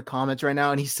handle in the comments right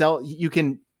now, and you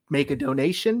can make a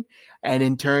donation and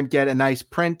in turn get a nice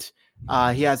print.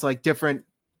 He has like different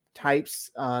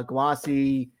types,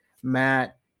 glossy,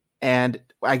 matte, and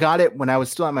I got it when I was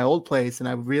still at my old place and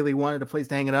I really wanted a place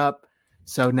to hang it up.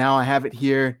 So now I have it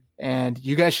here, and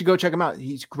you guys should go check him out.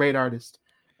 He's a great artist.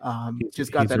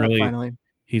 Just got that up finally.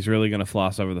 He's really going to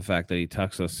floss over the fact that he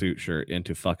tucks a suit shirt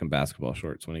into fucking basketball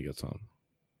shorts when he gets home.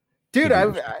 Dude,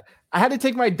 I had to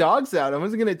take my dogs out. I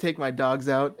wasn't going to take my dogs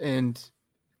out and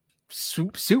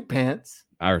suit pants.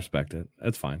 I respect it.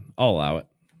 That's fine. I'll allow it.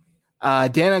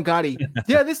 Dan Gotti.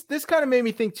 Yeah, this kind of made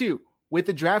me think too. With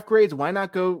the draft grades, why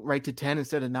not go right to 10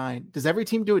 instead of 9? Does every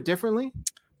team do it differently?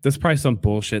 This is probably some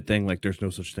bullshit thing. Like there's no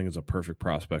such thing as a perfect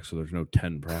prospect, so there's no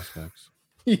 10 prospects.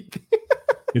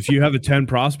 If you have a 10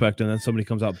 prospect and then somebody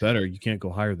comes out better, you can't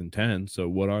go higher than 10. So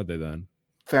what are they then?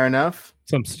 Fair enough.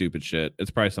 Some stupid shit.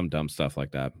 It's probably some dumb stuff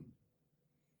like that.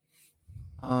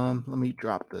 Let me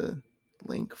drop the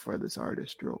link for this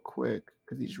artist real quick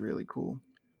because he's really cool.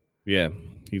 Yeah,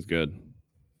 he's good.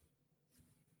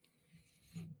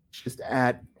 Just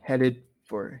headed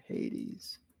for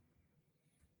Hades.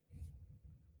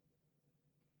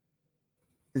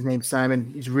 His name's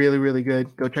Simon. He's really, really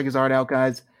good. Go check his art out,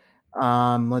 guys.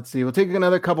 Let's see. We'll take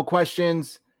another couple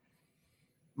questions.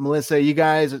 Melissa, you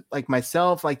guys, like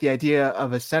myself, like the idea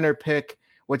of a center pick.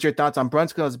 What's your thoughts on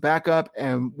Brunskill's backup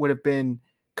and would have been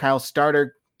Kyle's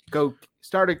starter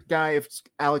guy if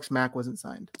Alex Mack wasn't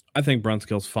signed? I think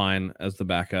Brunskill's fine as the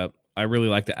backup. I really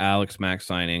like the Alex Mack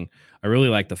signing. I really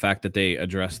like the fact that they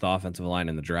addressed the offensive line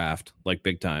in the draft, like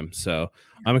big time. So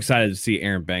I'm excited to see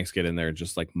Aaron Banks get in there and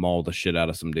just like maul the shit out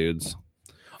of some dudes.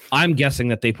 I'm guessing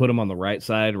that they put him on the right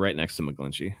side, right next to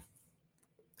McGlinchey.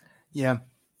 Yeah.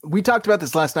 We talked about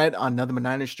this last night on another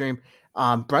Niners stream.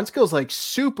 Brunskill's like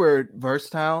super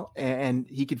versatile and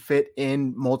he could fit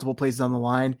in multiple places on the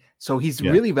line. So he's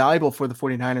really valuable for the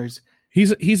 49ers.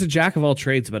 He's a jack of all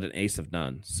trades, but an ace of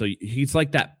none. So he's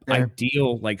like that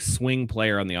ideal like swing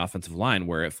player on the offensive line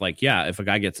where if a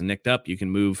guy gets nicked up, you can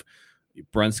move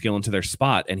Brunskill into their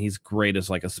spot and he's great as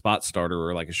like a spot starter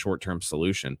or like a short-term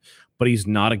solution. But he's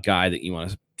not a guy that you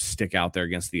want to stick out there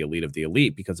against the elite of the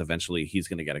elite because eventually he's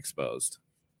going to get exposed.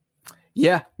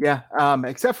 Yeah.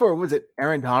 Except for, was it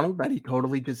Aaron Donald that he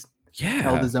totally just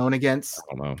held his own against?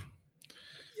 I don't know.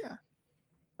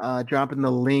 Yeah. Dropping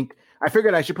the link. I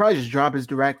figured I should probably just drop his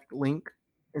direct link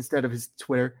instead of his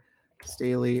Twitter.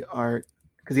 Staley Art,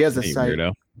 because he has a site.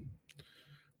 Weirdo.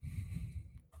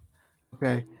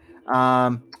 Okay.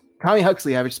 Tommy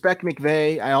Huxley, I respect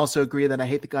McVay. I also agree that I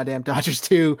hate the goddamn Dodgers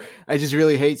too. I just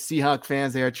really hate Seahawks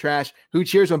fans. They are trash. Who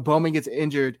cheers when Bowman gets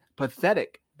injured?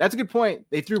 Pathetic. That's a good point.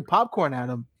 They threw popcorn at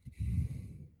him.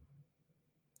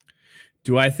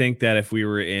 Do I think that if we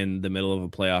were in the middle of a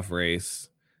playoff race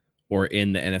or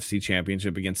in the NFC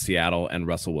Championship against Seattle and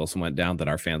Russell Wilson went down, that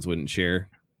our fans wouldn't cheer?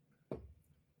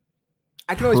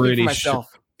 I can always speak for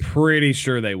myself. Pretty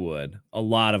sure they would. A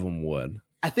lot of them would.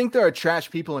 I think there are trash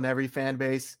people in every fan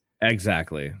base.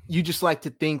 Exactly. You just like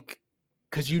to think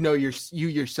because you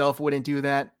yourself wouldn't do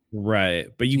that. Right.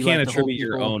 But you can't attribute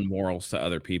your own morals to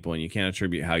other people, and you can't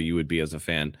attribute how you would be as a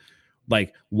fan.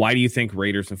 Like, why do you think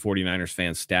Raiders and 49ers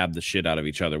fans stab the shit out of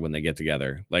each other when they get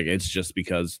together? Like, it's just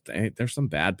because there's some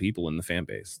bad people in the fan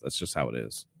base. That's just how it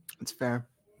is. It's fair.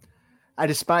 I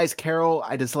despise Carroll.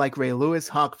 I dislike Ray Lewis.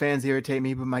 Hawk fans irritate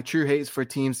me, but my true hate for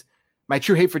teams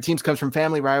comes from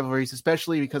family rivalries,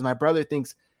 especially because my brother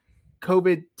thinks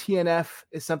COVID TNF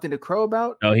is something to crow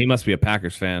about. Oh, he must be a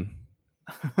Packers fan.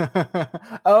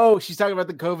 Oh, she's talking about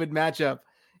the COVID matchup.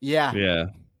 Yeah.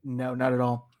 No, not at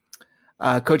all.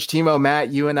 Coach Timo, Matt,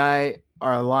 you and I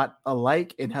are a lot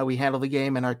alike in how we handle the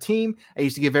game and our team. I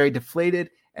used to get very deflated,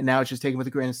 and now it's just taken with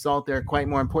a grain of salt. There are quite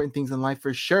more important things in life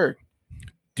for sure.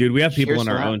 Dude, we have people in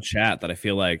our own chat that I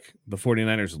feel like the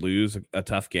 49ers lose a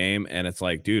tough game, and it's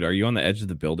like, dude, are you on the edge of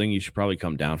the building? You should probably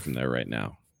come down from there right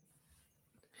now.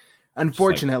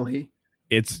 Unfortunately.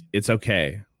 It's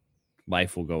okay.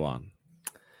 Life will go on.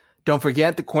 Don't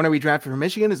forget, the corner we drafted from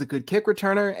Michigan is a good kick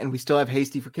returner, and we still have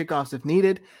Hasty for kickoffs if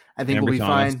needed. I think we'll be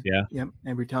fine. Yeah. Yep,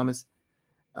 Ambry Thomas.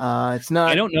 It's not.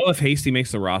 I don't know if Hasty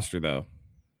makes the roster, though.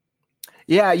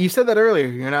 Yeah, you said that earlier.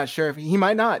 You're not sure if he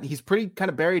might not. He's pretty kind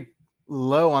of buried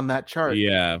low on that chart.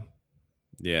 Yeah.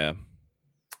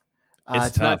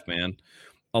 It's tough, man.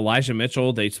 Elijah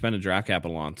Mitchell, they spent a draft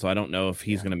capital on, so I don't know if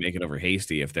he's going to make it over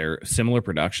Hasty. If they're similar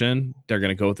production, they're going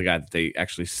to go with the guy that they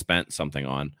actually spent something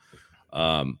on.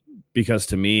 Because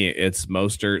to me, it's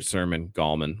Mostert, Sermon,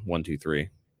 Gallman, 1, 2, 3.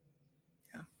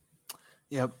 Yeah.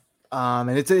 Yep. And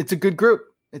it's a good group.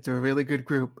 It's a really good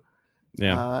group.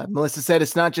 Yeah. Melissa said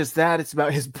it's not just that; it's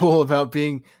about his bull about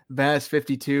being Bass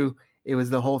 52. It was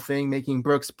the whole thing, making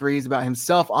Brooks breeze about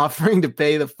himself offering to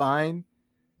pay the fine.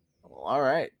 Well, all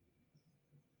right.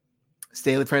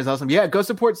 Staley Friends awesome. Yeah, go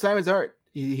support Simon's art.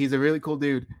 He's a really cool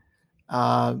dude.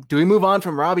 Do we move on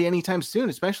from Robbie anytime soon,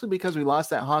 especially because we lost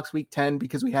that Hawks week 10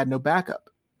 because we had no backup?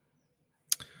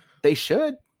 They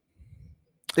should.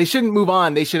 They shouldn't move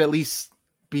on. They should at least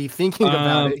be thinking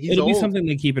about it. It'll be something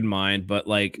to keep in mind, but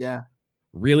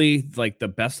really, like the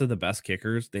best of the best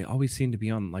kickers, they always seem to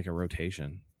be on like a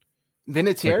rotation.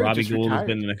 Vinatieri Robbie just Gould has retired.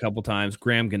 been in a couple times.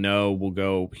 Graham Gano will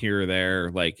go here or there.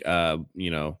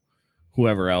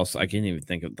 Whoever else. I can't even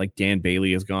think of. Like Dan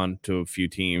Bailey has gone to a few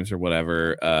teams or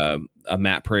whatever.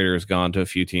 Matt Prater has gone to a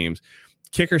few teams.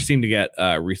 Kickers seem to get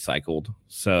recycled.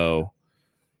 So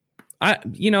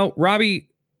Robbie,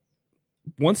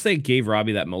 once they gave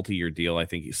Robbie that multi-year deal, I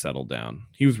think he settled down.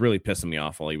 He was really pissing me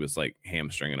off while he was like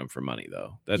hamstringing him for money,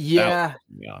 though. That was pissing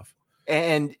me off.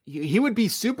 And he would be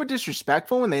super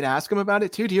disrespectful when they'd ask him about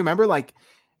it too. Do you remember? Like,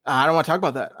 I don't want to talk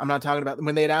about that. I'm not talking about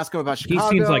when they'd ask him about Chicago. He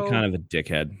seems like kind of a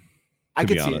dickhead. I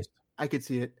could see it. I could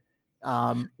see it.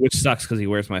 Which sucks because he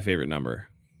wears my favorite number.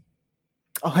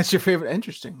 Oh, that's your favorite?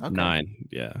 Interesting. Okay. 9.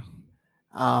 Yeah.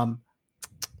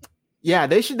 Yeah,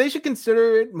 they should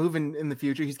consider it moving in the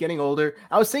future. He's getting older.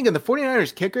 I was thinking the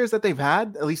 49ers kickers that they've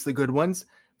had, at least the good ones,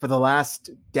 for the last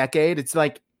decade, it's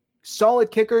like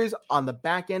solid kickers on the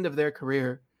back end of their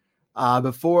career.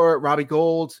 Before Robbie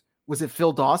Gould, was it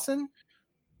Phil Dawson?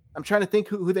 I'm trying to think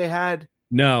who they had.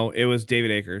 No, it was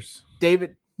David Akers.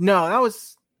 No,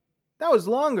 that was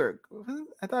longer.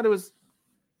 I thought it was,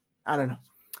 I don't know.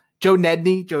 Joe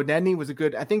Nedney. Joe Nedney was a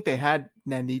good. I think they had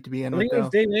Nedney to be in. I think it was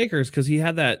David Akers because he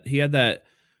had that. It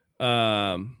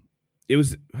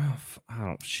was. I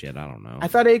don't know. I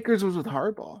thought Akers was with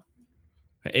Harbaugh.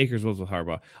 Akers was with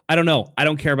Harbaugh. I don't know. I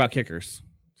don't care about kickers.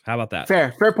 How about that?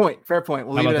 Fair point.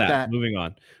 We'll leave it at that. Moving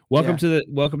on. Welcome to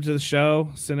the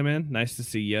show, Cinnamon. Nice to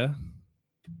see you.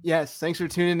 Yes, thanks for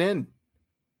tuning in.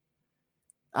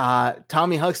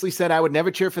 Tommy Huxley said, "I would never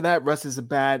cheer for that. Russ is a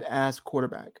badass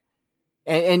quarterback."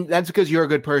 And that's because you're a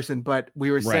good person, but we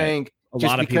were saying a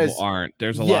lot of people aren't.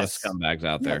 There's a lot of scumbags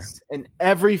out there. And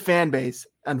every fan base,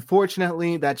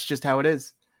 unfortunately, that's just how it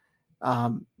is.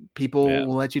 People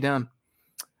will let you down.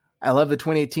 I love the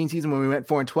 2018 season when we went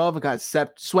 4-12 and got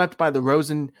swept by the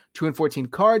Rosen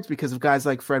 2-14 Cards because of guys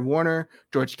like Fred Warner,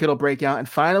 George Kittle breakout, and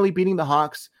finally beating the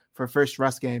Hawks for first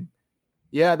Russ game.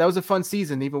 Yeah, that was a fun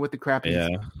season, even with the crappy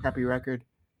record.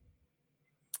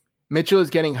 Mitchell is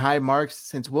getting high marks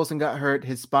since Wilson got hurt.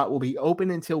 His spot will be open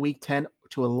until week 10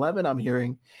 to 11, I'm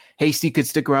hearing. Hasty could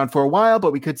stick around for a while,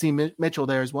 but we could see Mitchell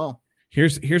there as well.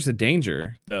 Here's the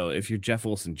danger, though, if you're Jeff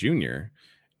Wilson Jr.,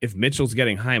 if Mitchell's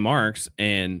getting high marks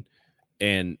and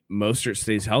Mostert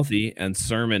stays healthy and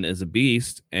Sermon is a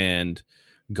beast and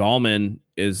Gallman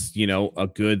is, a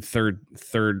good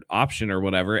third option or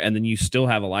whatever, and then you still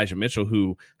have Elijah Mitchell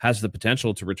who has the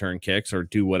potential to return kicks or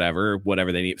do whatever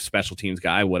they need, special teams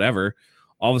guy, whatever.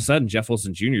 All of a sudden, Jeff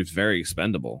Wilson Jr. is very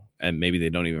expendable, and maybe they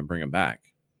don't even bring him back.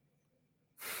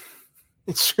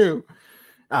 It's true.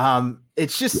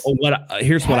 It's just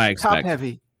here's what I expect. Top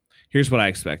heavy. Here's what I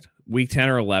expect. Week 10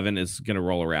 or 11 is going to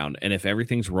roll around, and if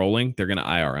everything's rolling, they're going to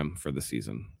IR him for the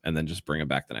season and then just bring him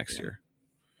back the next year.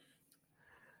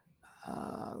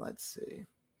 Let's see.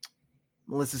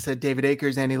 Melissa said David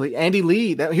Akers, Andy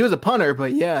Lee. He was a punter,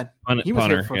 but he was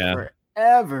here for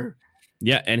forever.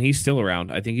 Yeah, and he's still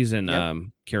around. I think he's in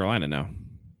Carolina now.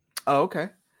 Oh, okay.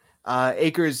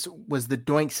 Akers was the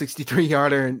doink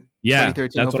 63-yarder in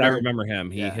 2013. That's what I remember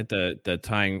him. He hit the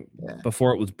tying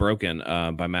before it was broken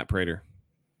by Matt Prater.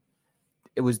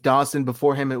 It was Dawson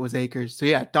before him. It was Akers.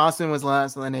 So Dawson was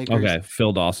last, and then Akers. Okay,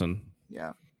 Phil Dawson.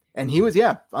 Yeah. And he was,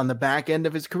 on the back end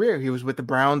of his career. He was with the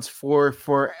Browns for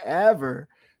forever.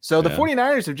 So the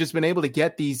 49ers have just been able to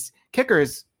get these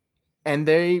kickers, and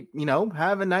they,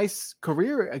 have a nice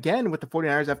career again with the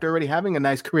 49ers after already having a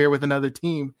nice career with another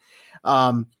team.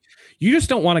 You just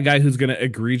don't want a guy who's going to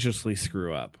egregiously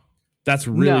screw up. That's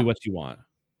really what you want.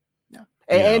 No.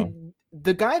 And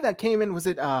the guy that came in, was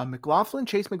it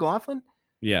Chase McLaughlin?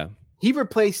 Yeah. He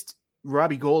replaced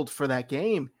Robbie Gould for that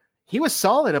game. He was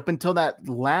solid up until that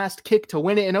last kick to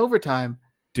win it in overtime.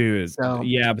 Dude,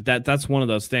 but that's one of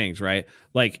those things, right?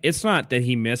 Like, it's not that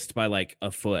he missed by like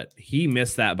a foot. He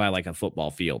missed that by like a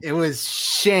football field. It was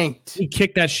shanked. He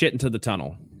kicked that shit into the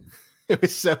tunnel. It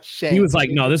was so shanked. He was like,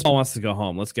 no, this ball wants to go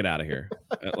home. Let's get out of here.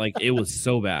 Like, it was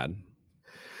so bad.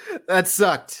 That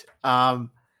sucked. I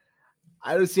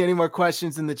don't see any more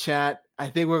questions in the chat. I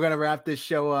think we're going to wrap this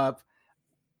show up.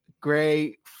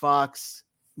 Gray Fox,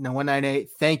 198.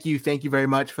 Thank you very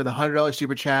much for the $100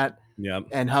 super chat. Yep.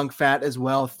 And Hunk Fat as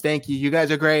well. Thank you. You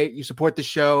guys are great. You support the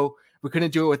show. We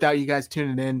couldn't do it without you guys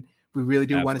tuning in. We really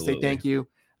do want to say thank you.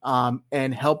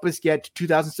 And help us get to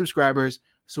 2,000 subscribers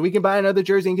so we can buy another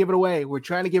jersey and give it away. We're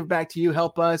trying to give it back to you.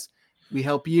 Help us. We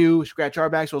help you. Scratch our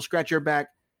backs. We'll scratch your back.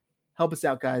 Help us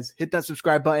out, guys. Hit that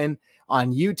subscribe button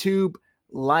on YouTube.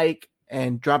 Like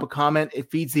and drop a comment.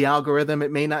 It feeds the algorithm.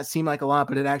 It may not seem like a lot,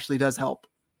 but it actually does help.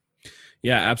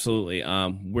 Yeah, absolutely.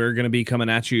 We're going to be coming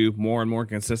at you more and more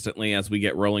consistently as we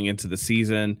get rolling into the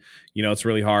season. It's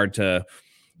really hard to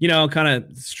kind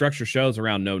of structure shows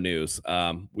around no news.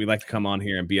 We like to come on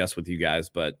here and BS with you guys,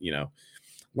 but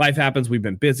life happens. We've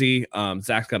been busy.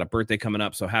 Zach's got a birthday coming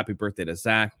up, so happy birthday to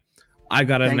Zach. I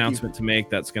got an announcement to make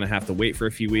that's going to have to wait for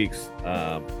a few weeks,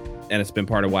 and it's been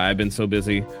part of why I've been so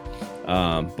busy.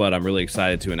 But I'm really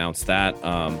excited to announce that.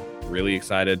 Really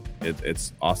excited.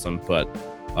 It's awesome, but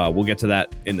we'll get to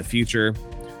that in the future.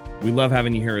 We love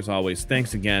having you here as always.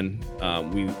 Thanks again.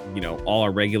 All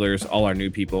our regulars, all our new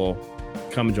people,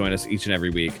 come and join us each and every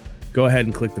week. Go ahead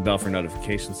and click the bell for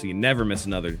notifications so you never miss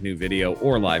another new video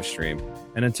or live stream.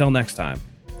 And until next time,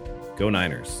 go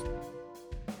Niners.